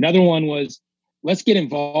 Another one was, let's get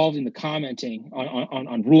involved in the commenting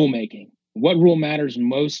on rulemaking. What rule matters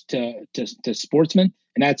most to sportsmen?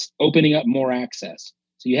 And that's opening up more access.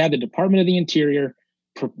 So you have the Department of the Interior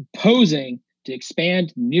proposing to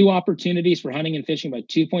expand new opportunities for hunting and fishing by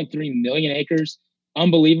 2.3 million acres.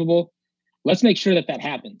 Unbelievable. Let's make sure that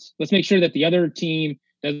happens. Let's make sure that the other team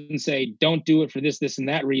doesn't say, don't do it for this, and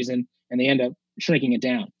that reason, and they end up shrinking it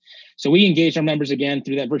down. So we engaged our members again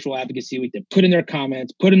through that virtual advocacy week to put in their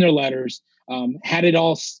comments, put in their letters, had it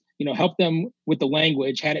all, help them with the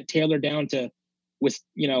language, had it tailored down to,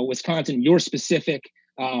 Wisconsin, your specific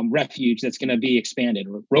refuge that's going to be expanded,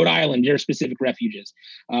 or Rhode Island, your specific refuges.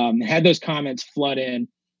 Had those comments flood in,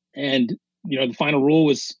 and the final rule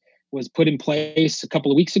was put in place a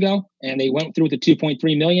couple of weeks ago, and they went through with the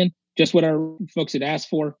 2.3 million, just what our folks had asked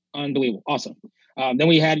for. Unbelievable, awesome. Then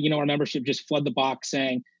we had our membership just flood the box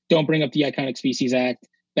saying, don't bring up the Iconic Species Act,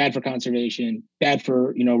 bad for conservation, bad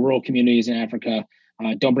for rural communities in Africa.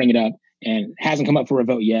 Don't bring it up, and it hasn't come up for a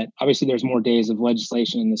vote yet. Obviously, there's more days of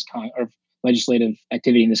legislation in this or legislative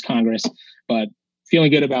activity in this Congress, but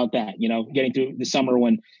feeling good about that. Getting through the summer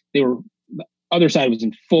when the other side was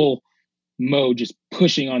in full mode, just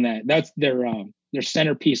pushing on that. That's their their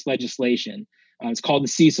centerpiece legislation. It's called the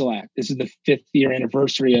Cecil Act. This is the 5th year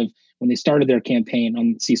anniversary of when they started their campaign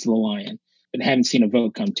on Cecil the Lion, but haven't seen a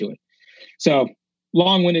vote come to it. So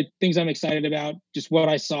long-winded things I'm excited about, just what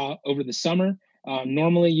I saw over the summer.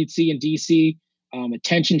 Normally you'd see in DC,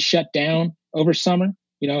 attention shut down over summer.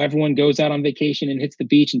 Everyone goes out on vacation and hits the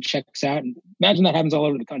beach and checks out. And imagine that happens all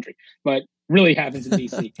over the country, but really happens in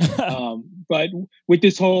DC. But with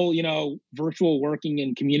this whole, virtual working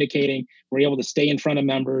and communicating, we're able to stay in front of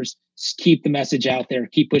members, keep the message out there,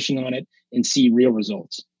 keep pushing on it, and see real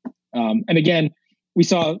results. And again, we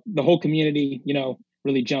saw the whole community,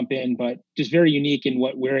 really jump in, but just very unique in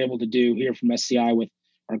what we're able to do here from SCI with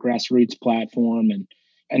our grassroots platform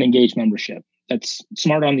and engaged membership that's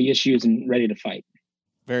smart on the issues and ready to fight.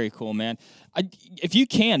 Very cool, man. If you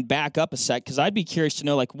can back up a sec, because I'd be curious to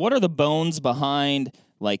know, like, what are the bones behind,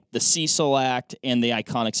 like, the Cecil Act and the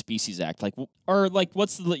Iconic Species Act? Like, or like,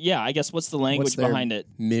 what's the language behind it?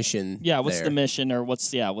 Mission. Yeah, what's the mission, or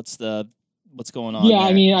what's going on? Yeah, there?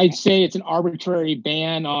 I mean, I'd say it's an arbitrary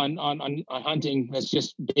ban on hunting. That's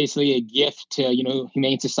just basically a gift to,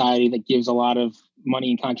 Humane Society that gives a lot of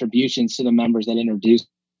money and contributions to the members that introduce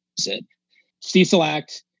it. Cecil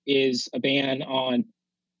Act is a ban on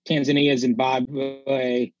Tanzania,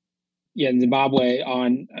 Zimbabwe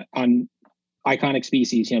on iconic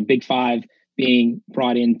species, Big Five being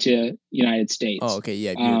brought into United States. Oh, okay,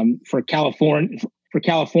 yeah. For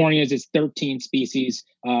California's, it's 13 species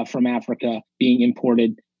from Africa being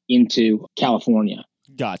imported into California.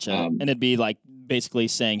 Gotcha. And it'd be like basically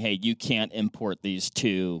saying, hey, you can't import these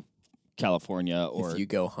to California, or if you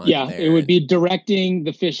go hunt. Yeah, there. It would be directing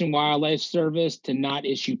the Fish and Wildlife Service to not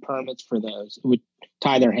issue permits for those. It would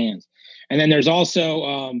tie their hands. And then there's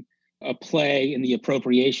also a play in the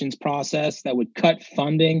appropriations process that would cut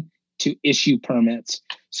funding to issue permits.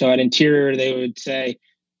 So at Interior, they would say,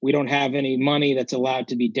 we don't have any money that's allowed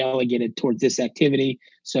to be delegated towards this activity.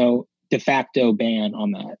 So de facto ban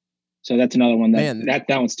on that. So that's another one that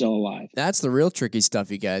one's still alive. That's the real tricky stuff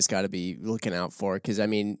you guys got to be looking out for, because I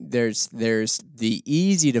mean, there's the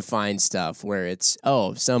easy to find stuff where it's,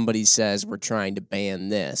 somebody says we're trying to ban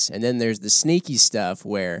this, and then there's the sneaky stuff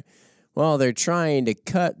where, well, they're trying to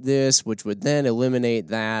cut this, which would then eliminate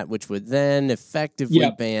that, which would then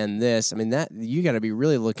effectively ban this. I mean, that you got to be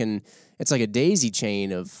really looking. It's like a daisy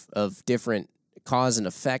chain of different cause and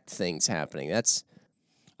effect things happening. That's.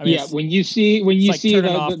 I mean, when you see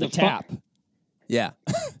turning off the tap. Yeah.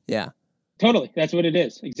 Totally. That's what it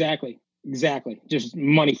is. Exactly. Just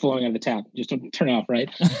money flowing out of the tap. Just don't turn it off, right?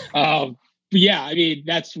 But yeah,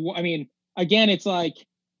 I mean, again, it's like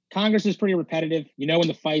Congress is pretty repetitive. When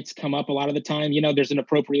the fights come up a lot of the time, there's an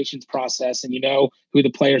appropriations process, and who the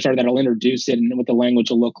players are that'll introduce it and what the language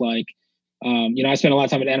will look like. I spent a lot of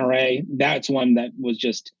time at NRA. That's one that was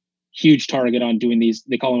just huge target on doing these.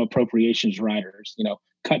 They call them appropriations riders,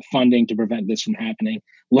 cut funding to prevent this from happening,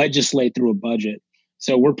 legislate through a budget.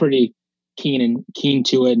 So we're pretty keen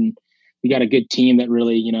to it. And we got a good team that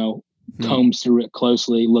really, combs through it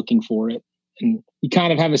closely, looking for it. And you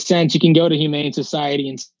kind of have a sense. You can go to Humane Society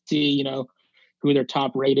and see, who their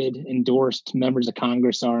top rated endorsed members of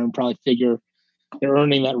Congress are, and probably figure they're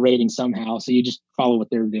earning that rating somehow. So you just follow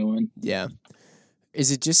what they're doing. Yeah.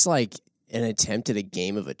 Is it just like an attempt at a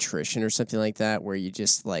game of attrition or something like that, where you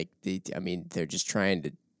just they're just trying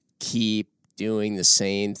to keep doing the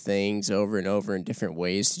same things over and over in different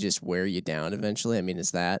ways to just wear you down eventually? I mean,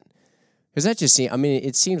 is that, because that just seems,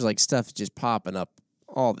 it seems like stuff just popping up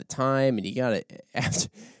all the time, and you gotta,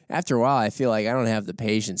 after a while, I feel like I don't have the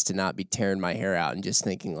patience to not be tearing my hair out and just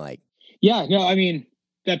thinking like, yeah, no, I mean,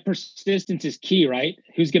 that persistence is key, right?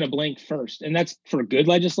 Who's going to blink first? And that's for good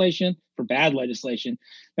legislation, for bad legislation.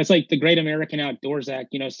 That's like the Great American Outdoors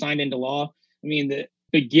Act, signed into law. I mean, the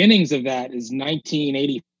beginnings of that is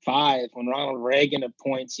 1985 when Ronald Reagan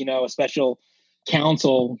appoints, a special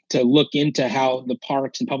counsel to look into how the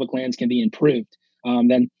parks and public lands can be improved.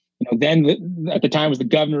 Then at the time was the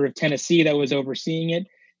governor of Tennessee that was overseeing it.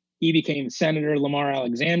 He became Senator Lamar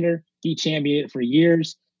Alexander. He championed it for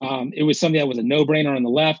years. It was something that was a no-brainer on the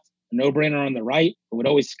left, a no-brainer on the right. It would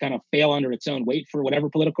always kind of fail under its own weight for whatever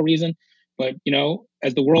political reason. But,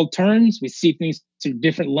 as the world turns, we see things through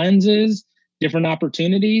different lenses, different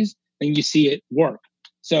opportunities, and you see it work.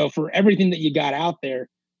 So for everything that you got out there,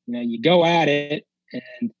 you go at it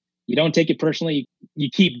and you don't take it personally. You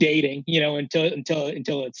keep dating,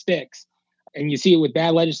 until it sticks. And you see it with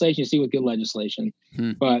bad legislation, you see it with good legislation.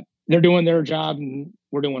 But they're doing their job and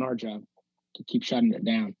we're doing our job to keep shutting it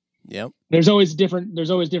down. Yep. There's always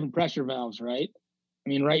different pressure valves, right? I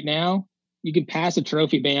mean, right now, you can pass a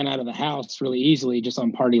trophy ban out of the House really easily just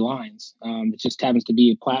on party lines. It just happens to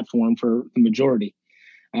be a platform for the majority.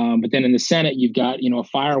 But then in the Senate, you've got, a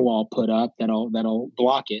firewall put up that'll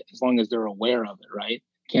block it as long as they're aware of it, right?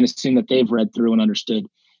 Can't assume that they've read through and understood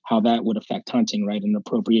how that would affect hunting, right? An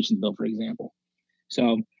appropriations bill, for example.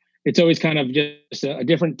 So it's always kind of just a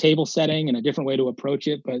different table setting and a different way to approach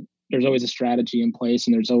it, but there's always a strategy in place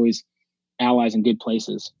and there's always allies in good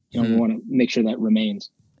places. We want to make sure that remains.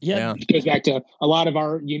 Yeah. It goes back to a lot of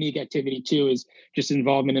our unique activity too, is just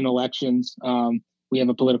involvement in elections. We have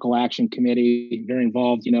a political action committee, very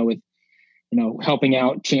involved, with, helping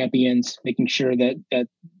out champions, making sure that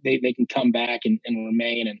they can come back and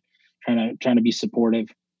remain, and trying to be supportive.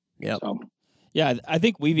 Yeah. So. Yeah, I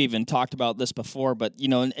think we've even talked about this before, but,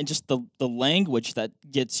 and just the language that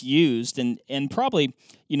gets used and probably,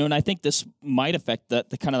 and I think this might affect the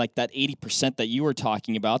kind of like that 80% that you were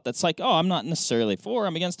talking about. That's like, oh, I'm not necessarily for,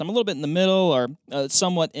 I'm against, I'm a little bit in the middle or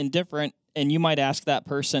somewhat indifferent. And you might ask that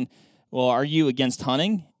person, well, are you against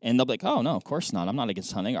hunting? And they'll be like, oh, no, of course not. I'm not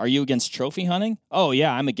against hunting. Are you against trophy hunting? Oh,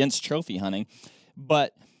 yeah, I'm against trophy hunting.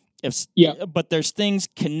 But but there's things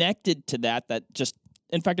connected to that just,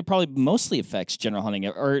 in fact, it probably mostly affects general hunting.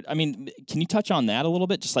 Or, I mean, can you touch on that a little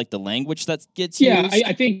bit? Just like the language that gets used? Yeah,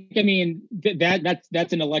 I think,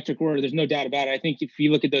 that's an electric word. There's no doubt about it. I think if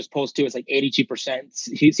you look at those polls too, it's like 82%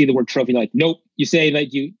 see the word trophy. Like, nope. You say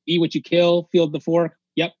like you eat what you kill, field the fork.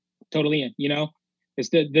 Yep, totally in, It's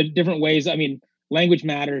the different ways. I mean, language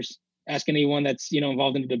matters. Ask anyone that's,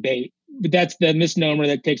 involved in a debate. But that's the misnomer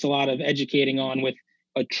that takes a lot of educating on with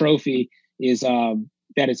a trophy is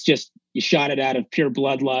that it's just, you shot it out of pure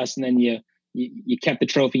bloodlust, and then you kept the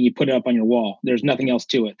trophy and you put it up on your wall. There's nothing else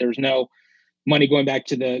to it. There's no money going back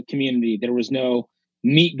to the community. There was no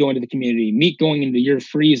meat going to the community, meat going into your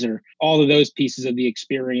freezer, all of those pieces of the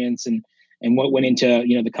experience and what went into,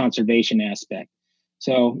 the conservation aspect.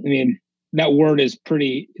 So, I mean, that word it's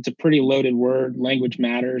a pretty loaded word. Language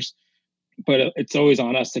matters, but it's always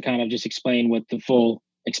on us to kind of just explain what the full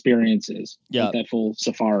experience is, what that full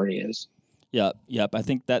safari is. Yep. I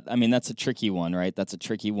think that's a tricky one, right? That's a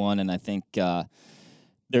tricky one. And I think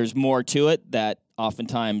there's more to it that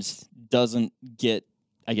oftentimes doesn't get,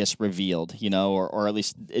 I guess, revealed, or at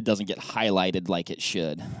least it doesn't get highlighted like it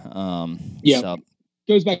should. So.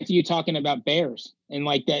 Goes back to you talking about bears and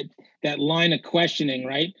like that line of questioning,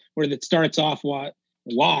 right? Where that starts off,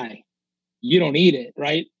 why? You don't eat it,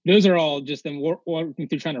 right? Those are all just them working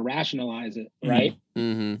through trying to rationalize it, right?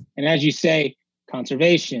 Mm-hmm. And as you say,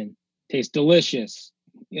 conservation, tastes delicious.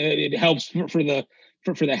 It helps for the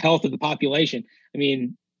health of the population. I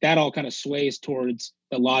mean, that all kind of sways towards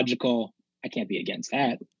the logical. I can't be against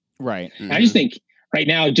that, right? Mm-hmm. I just think right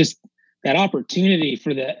now, just that opportunity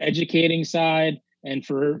for the educating side and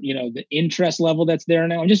for the interest level that's there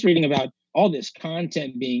now. I'm just reading about all this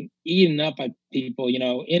content being eaten up by people,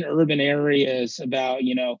 in urban areas about,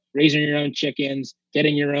 raising your own chickens,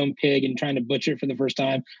 getting your own pig and trying to butcher it for the first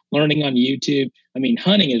time, learning on YouTube. I mean,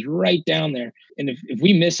 hunting is right down there. And if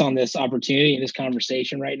we miss on this opportunity in this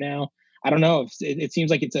conversation right now, I don't know. It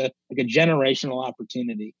seems like it's a generational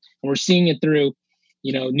opportunity. And we're seeing it through,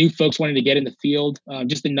 new folks wanting to get in the field.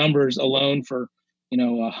 Just the numbers alone for,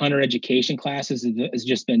 hunter education classes has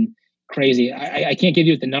just been crazy. I can't give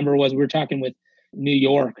you what the number was. We were talking with New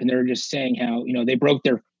York and they were just saying how, they broke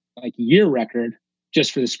their year record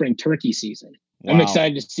just for the spring turkey season. Wow. I'm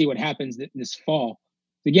excited to see what happens this fall.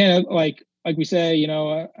 Again, like we say,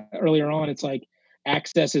 earlier on, it's like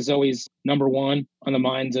access is always number one on the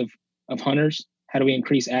minds of hunters. How do we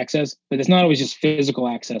increase access? But it's not always just physical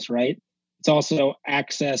access, right? It's also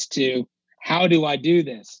access to how do I do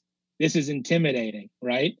this? This is intimidating,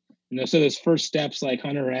 right? So those first steps like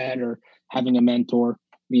hunter ed or having a mentor,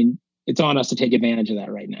 I mean, it's on us to take advantage of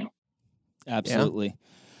that right now. Absolutely. Yeah.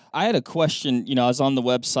 I had a question, I was on the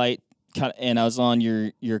website and I was on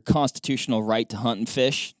your constitutional right to hunt and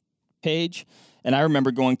fish page. And I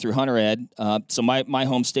remember going through hunter ed. So my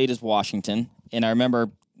home state is Washington. And I remember,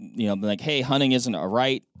 like, hey, hunting isn't a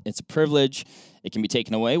right. It's a privilege. It can be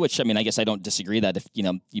taken away, which, I mean, I guess I don't disagree that if,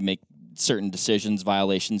 you make certain decisions,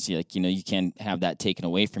 violations, you can have that taken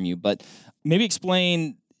away from you. But maybe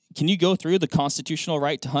explain, can you go through the constitutional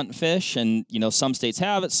right to hunt and fish? And, some states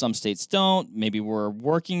have it, some states don't. Maybe we're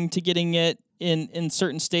working to getting it in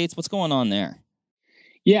certain states. What's going on there?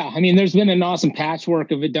 Yeah, I mean, there's been an awesome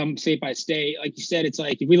patchwork of it done state by state. Like you said, it's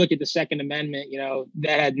like if we look at the Second Amendment,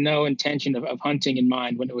 that had no intention of hunting in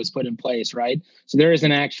mind when it was put in place, right? So there is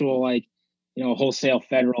an actual wholesale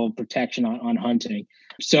federal protection on hunting.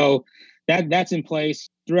 So that's in place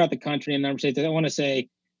throughout the country in a number of states. I want to say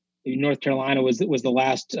North Carolina was the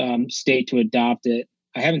last state to adopt it.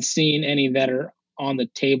 I haven't seen any that are on the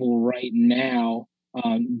table right now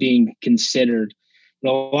being considered.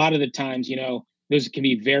 But a lot of the times, those can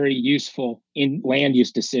be very useful in land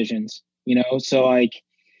use decisions. So like,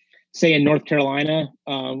 say in North Carolina,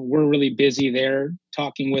 we're really busy there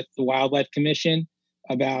talking with the Wildlife Commission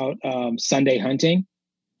about Sunday hunting.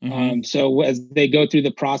 Mm-hmm. So as they go through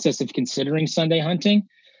the process of considering Sunday hunting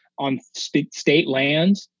on state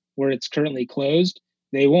lands where it's currently closed,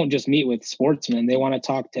 they won't just meet with sportsmen. They want to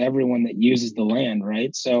talk to everyone that uses the land,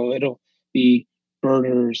 right? So it'll be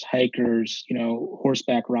birders, hikers,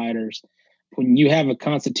 horseback riders. When you have a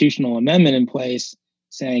constitutional amendment in place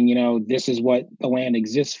saying, this is what the land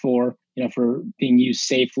exists for being used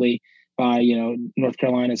safely by, North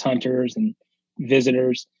Carolina's hunters and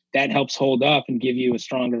visitors, that helps hold up and give you a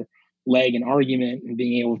stronger leg and argument and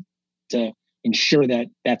being able to ensure that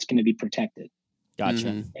that's going to be protected. Gotcha.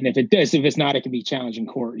 And if it's not, it can be challenged in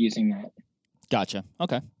court using that. Gotcha.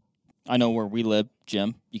 Okay. I know where we live,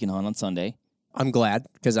 Jim. You can hunt on Sunday. I'm glad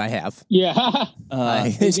because I have. Yeah.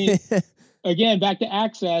 Again, back to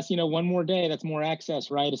access, one more day, that's more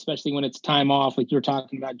access, right? Especially when it's time off, like you were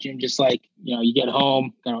talking about, Jim, just like, you get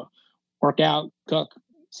home, work out, cook,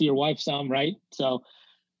 see your wife some, right? So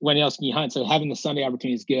when else can you hunt? So having the Sunday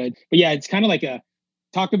opportunity is good. But yeah, it's kind of like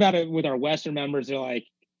talk about it with our Western members. They're like,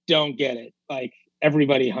 don't get it. Like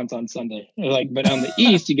everybody hunts on Sunday. They're like, but on the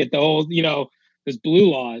East, you get the whole, those blue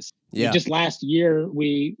laws. Yeah. Just last year,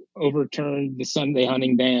 we overturned the Sunday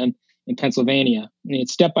hunting ban in Pennsylvania.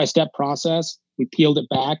 It's step-by-step process. We peeled it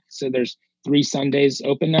back. So there's 3 Sundays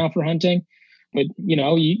open now for hunting. But,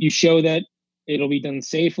 you show that it'll be done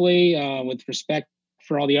safely with respect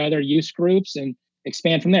for all the other use groups and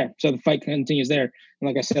expand from there. So the fight continues there. And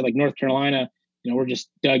like I said, like North Carolina, we're just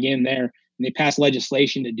dug in there and they pass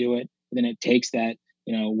legislation to do it. And then it takes that,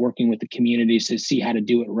 working with the communities to see how to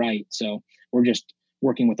do it right. So we're just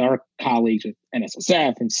working with our colleagues with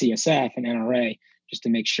NSSF and CSF and NRA just to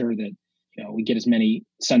make sure that we get as many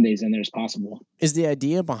Sundays in there as possible. Is the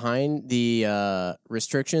idea behind the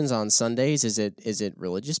restrictions on Sundays, is it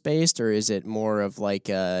religious based, or is it more of like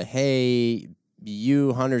hey,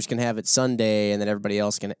 you hunters can have it Sunday and then everybody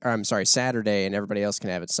else can, or I'm sorry, Saturday and everybody else can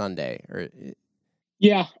have it Sunday? Or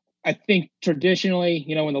yeah, I think traditionally,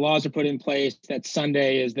 when the laws are put in place, that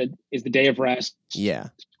Sunday is the day of rest. Yeah,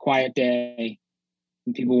 quiet day.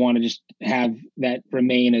 And people want to just have that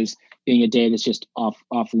remain as being a day that's just off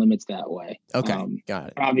limits that way. Okay, got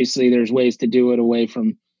it. Obviously, there's ways to do it away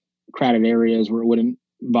from crowded areas where it wouldn't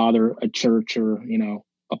bother a church or,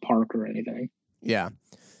 a park or anything. Yeah.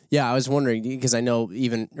 Yeah, I was wondering because I know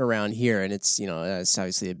even around here, and it's, it's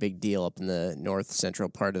obviously a big deal up in the north central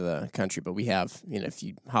part of the country, but we have, if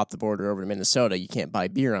you hop the border over to Minnesota, you can't buy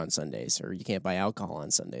beer on Sundays or you can't buy alcohol on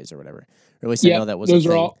Sundays or whatever. Or at least I know that was a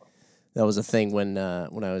thing. That was a thing when I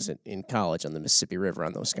was in college on the Mississippi River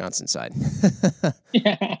on the Wisconsin side.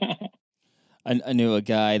 I knew a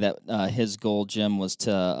guy that his goal, Jim, was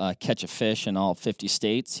to catch a fish in all 50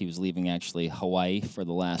 states. He was leaving actually Hawaii for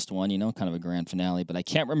the last one, kind of a grand finale. But I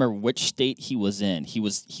can't remember which state he was in. He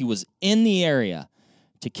was in the area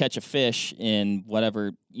to catch a fish in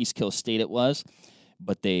whatever East Coast state it was,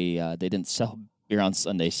 but they didn't sell beer on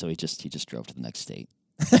Sunday, so he just drove to the next state.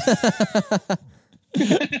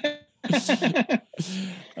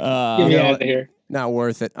 Get me out of here. Not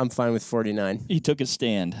worth it. I'm fine with 49. He took his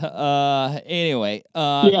stand. Anyway,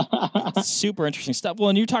 super interesting stuff. Well,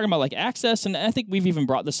 and you're talking about like access, and I think we've even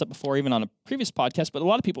brought this up before, even on a previous podcast. But a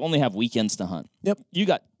lot of people only have weekends to hunt. Yep.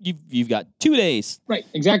 You've got 2 days. Right.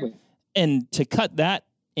 Exactly. And to cut that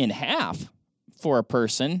in half for a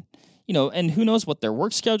person, and who knows what their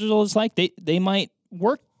work schedule is like. They might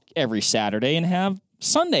work every Saturday and have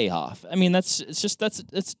Sunday off. I mean, that's a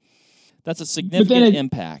significant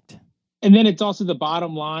impact. And then it's also the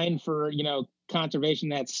bottom line for,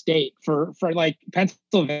 conservation in that state. For like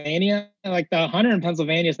Pennsylvania, like the hunter in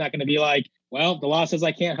Pennsylvania is not going to be like, well, the law says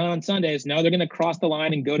I can't hunt on Sundays. No, they're going to cross the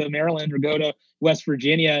line and go to Maryland or go to West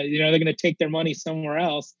Virginia. They're going to take their money somewhere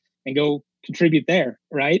else and go contribute there,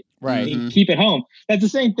 right? Right. Mm-hmm. Keep it home. That's the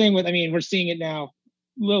same thing with, we're seeing it now,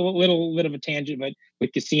 little bit of a tangent, but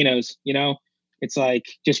with casinos, it's like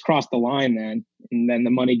just cross the line then, and then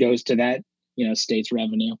the money goes to that, state's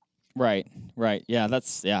revenue. Right. Yeah,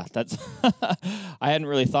 that's I hadn't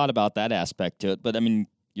really thought about that aspect to it, but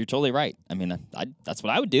you're totally right. That's what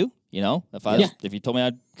I would do. If you told me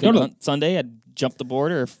I could hunt Sunday, I'd jump the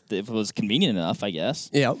border if it was convenient enough, I guess.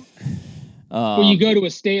 Yeah. Well, you go to a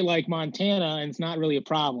state like Montana, and it's not really a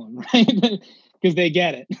problem, right? Because they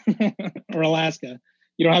get it, or Alaska.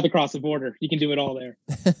 You don't have to cross the border. You can do it all there.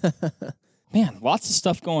 Man, lots of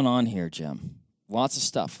stuff going on here, Jim. Lots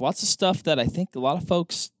of stuff that I think a lot of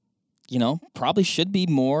folks, probably should be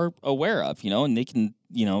more aware of, and they can,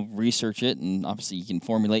 research it, and obviously you can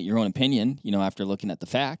formulate your own opinion, after looking at the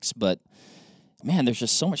facts. But man, there's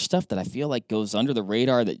just so much stuff that I feel like goes under the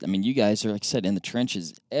radar that, you guys are, like I said, in the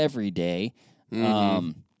trenches every day.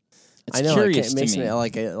 Mm-hmm. It's I know, curious it makes to me.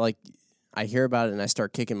 like I hear about it and I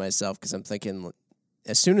start kicking myself because I'm thinking,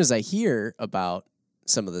 as soon as I hear about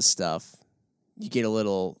some of this stuff, you feel a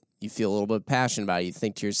little bit passionate about it. You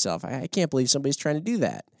think to yourself, I can't believe somebody's trying to do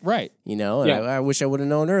that. Right. And I wish I would have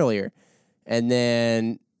known earlier. And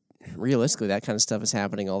then realistically, that kind of stuff is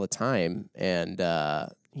happening all the time. And,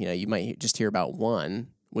 you might just hear about one,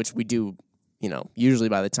 which we do, usually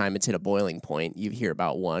by the time it's hit a boiling point, you hear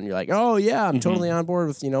about one. You're like, oh, yeah, I'm totally on board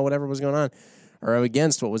with, whatever was going on or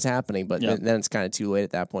against what was happening. But then it's kind of too late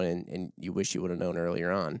at that point, and you wish you would have known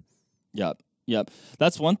earlier on. Yep.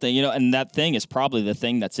 That's one thing, and that thing is probably the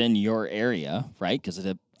thing that's in your area, right? Because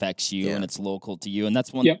it affects you and it's local to you. And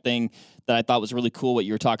that's one thing that I thought was really cool, what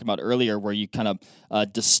you were talking about earlier, where you kind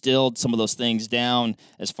of distilled some of those things down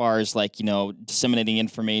as far as like, disseminating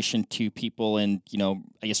information to people and,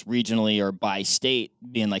 I guess regionally or by state,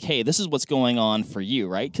 being like, hey, this is what's going on for you,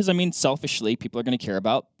 right? Because, selfishly, people are going to care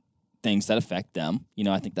about things that affect them.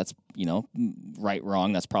 I think that's, right,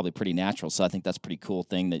 wrong. That's probably pretty natural. So I think that's a pretty cool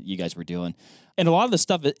thing that you guys were doing. And a lot of the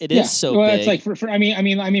stuff, it is so big. It's like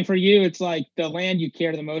for you, it's like the land you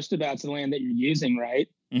care the most about is the land that you're using, right?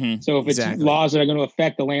 Mm-hmm. So if it's laws that are going to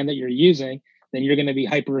affect the land that you're using, then you're going to be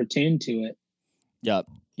hyper attuned to it. Yep.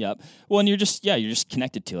 Well, and you're just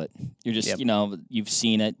connected to it. You're just, you've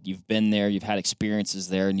seen it, you've been there, you've had experiences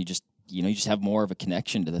there, and you just have more of a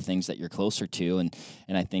connection to the things that you're closer to. And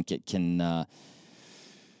I think it can, I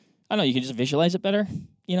don't know, you can just visualize it better,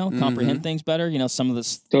 comprehend things better. Some of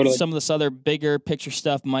this other bigger picture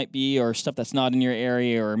stuff might be, or stuff that's not in your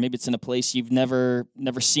area, or maybe it's in a place you've never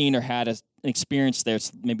seen or had an experience there.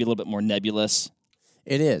 It's maybe a little bit more nebulous.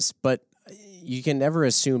 It is, but you can never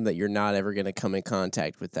assume that you're not ever going to come in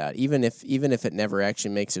contact with that, even if it never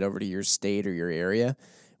actually makes it over to your state or your area,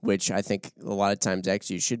 which I think a lot of times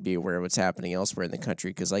actually you should be aware of what's happening elsewhere in the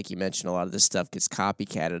country, because like you mentioned, a lot of this stuff gets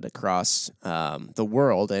copycatted across the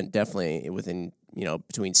world and definitely within,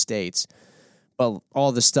 between states. But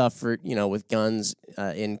all the stuff for, with guns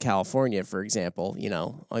in California, for example,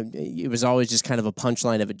 it was always just kind of a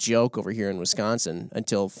punchline of a joke over here in Wisconsin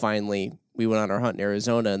until finally we went on our hunt in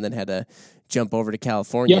Arizona and then had to jump over to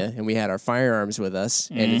California and we had our firearms with us.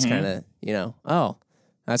 And it's kind of, oh,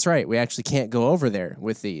 that's right. We actually can't go over there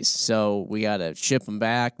with these. So we got to ship them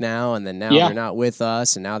back now. And then now they're not with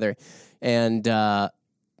us. And now they're, and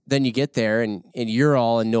then you get there and you're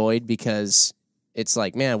all annoyed because it's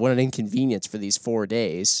like, man, what an inconvenience for these 4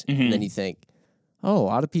 days. And then you think, oh, a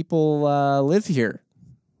lot of people live here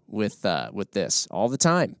with this all the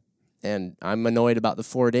time. And I'm annoyed about the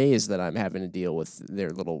 4 days that I'm having to deal with their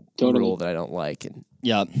little rule that I don't like. And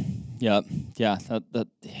yeah, man.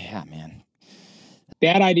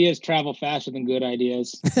 Bad ideas travel faster than good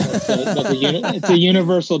ideas. It's a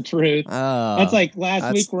universal truth. That's like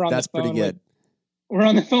last week we're on the phone. Pretty good. We're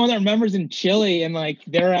on the phone with our members in Chile, and like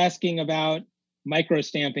they're asking about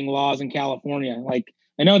micro-stamping laws in California. Like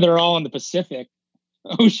I know they're all in the Pacific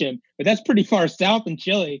Ocean, but that's pretty far south in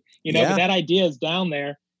Chile. But that idea is down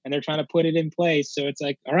there, and they're trying to put it in place. So it's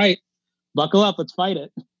like, all right, buckle up, let's fight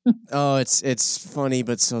it. Oh, it's funny,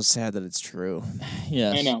 but so sad that it's true.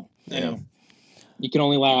 Yes. I know. You can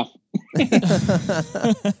only laugh. Keep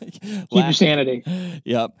your sanity.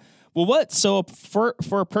 Yep. Well, so for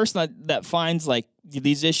a person that finds like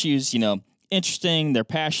these issues, interesting, they're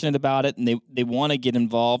passionate about it, and they want to get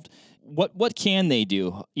involved, what can they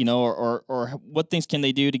do? Or what things can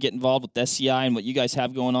they do to get involved with SCI and what you guys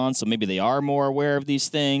have going on? So maybe they are more aware of these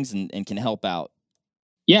things and can help out.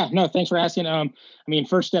 Yeah, no, thanks for asking.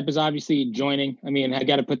 First step is obviously joining. I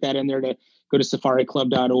got to put that in there to go to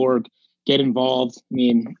safariclub.org. Get involved.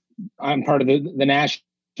 I'm part of the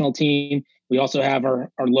national team. We also have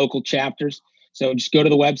our local chapters. So just go to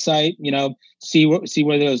the website, see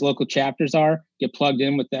where those local chapters are, get plugged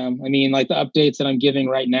in with them. Like the updates that I'm giving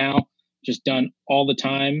right now, just done all the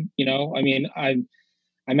time. I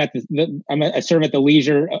serve at the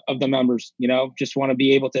leisure of the members, just want to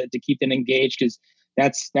be able to keep them engaged, because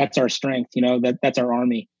that's our strength. That's our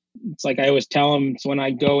army. It's like I always tell them, it's when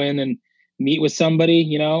I go in and meet with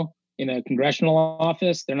somebody, in a congressional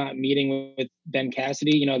office, they're not meeting with Ben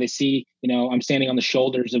Cassidy. They see, I'm standing on the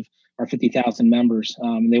shoulders of our 50,000 members.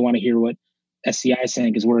 They want to hear what SCI is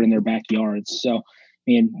saying because we're in their backyards. So,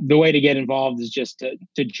 the way to get involved is just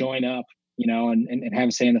to join up, and have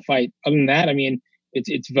a say in the fight. Other than that,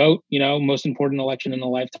 it's vote, most important election in a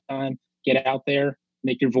lifetime. get out there,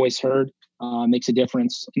 make your voice heard. Makes a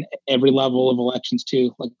difference in every level of elections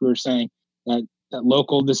too. Like we were saying, that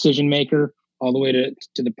local decision maker all the way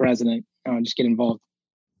to the president. Just get involved.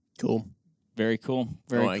 Cool. Very cool.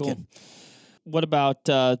 Very like cool. it. What about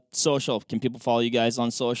social? Can people follow you guys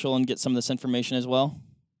on social and get some of this information as well?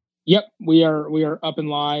 Yep, we are up and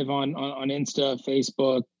live on Insta,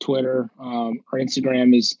 Facebook, Twitter. Our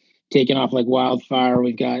Instagram is taking off like wildfire.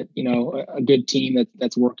 We've got a good team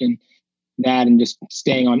that's working that and just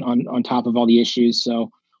staying on top of all the issues.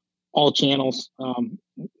 So all channels,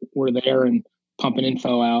 we're there and pumping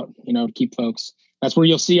info out, to keep folks. That's where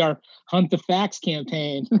you'll see our Hunt the Facts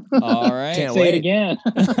campaign. All right. Can't Say wait. it again.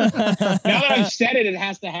 Now that I've said it, it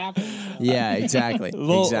has to happen. Yeah, exactly.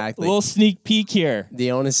 Exactly. Little sneak peek here.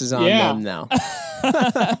 The onus is on them now.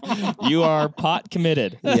 You are pot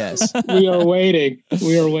committed. Yes. We are waiting.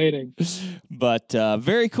 But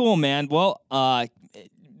very cool, man. Well,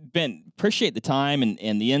 Ben, appreciate the time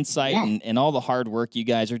and the insight and all the hard work you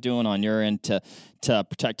guys are doing on your end to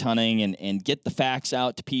protect hunting and get the facts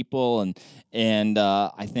out to people and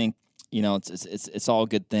I think it's all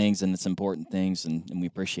good things and it's important things and we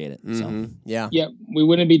appreciate it. Mm-hmm. So yeah, we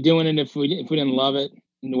wouldn't be doing it if we didn't love it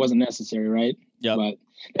and it wasn't necessary, right? Yeah. But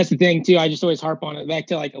that's the thing too. I just always harp on it back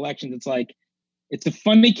to like elections. It's like it's a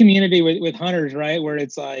funny community with hunters, right? Where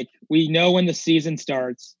it's like we know when the season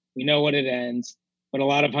starts, we know when it ends. But a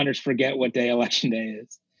lot of hunters forget what day election day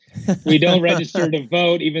is. We don't register to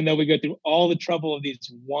vote, even though we go through all the trouble of these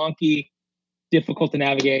wonky, difficult to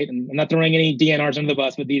navigate. And I'm not throwing any DNRs under the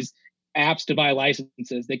bus, but these apps to buy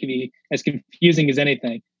licenses, they can be as confusing as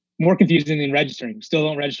anything. More confusing than registering. We still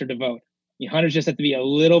don't register to vote. Hunters just have to be a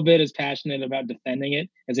little bit as passionate about defending it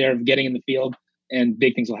as they are of getting in the field, and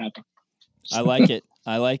big things will happen. I like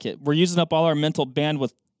it. We're using up all our mental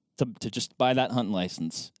bandwidth to just buy that hunting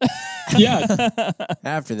license. Yeah.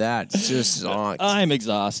 After that, it's just zonked. I'm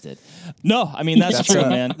exhausted. No, I mean, that's true,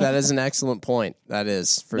 man. That is an excellent point. That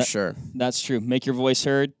is, for sure. That's true. Make your voice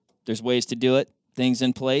heard. There's ways to do it. Things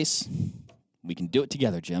in place. We can do it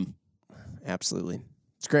together, Jim. Absolutely.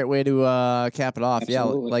 It's a great way to cap it off. Absolutely.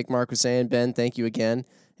 Yeah, like Mark was saying, Ben, thank you again.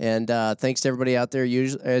 And thanks to everybody out there,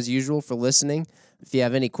 as usual, for listening. If you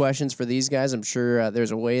have any questions for these guys, I'm sure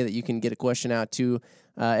there's a way that you can get a question out to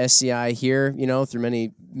SCI here, through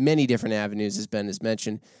many, many different avenues, as Ben has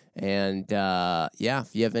mentioned. And,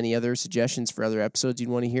 if you have any other suggestions for other episodes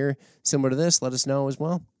you'd want to hear similar to this, let us know as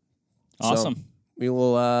well. Awesome. So we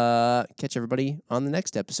will catch everybody on the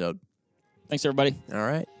next episode. Thanks, everybody. All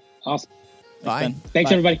right. Awesome. Bye.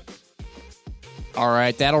 Thanks, everybody. All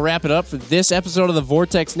right, that'll wrap it up for this episode of the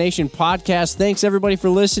Vortex Nation podcast. Thanks, everybody, for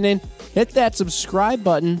listening. Hit that subscribe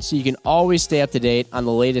button so you can always stay up to date on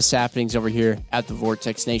the latest happenings over here at the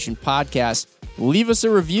Vortex Nation podcast. Leave us a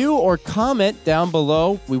review or comment down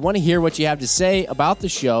below. We want to hear what you have to say about the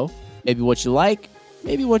show, maybe what you like,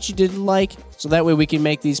 maybe what you didn't like, so that way we can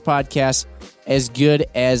make these podcasts as good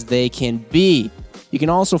as they can be. You can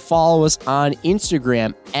also follow us on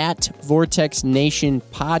Instagram at Vortex Nation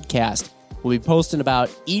Podcast. We'll be posting about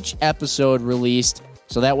each episode released,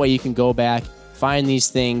 so that way you can go back, find these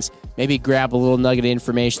things, maybe grab a little nugget of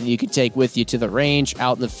information that you can take with you to the range,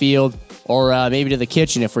 out in the field, or maybe to the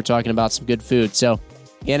kitchen if we're talking about some good food. So,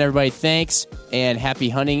 again, everybody, thanks, and happy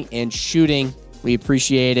hunting and shooting. We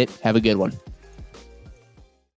appreciate it. Have a good one.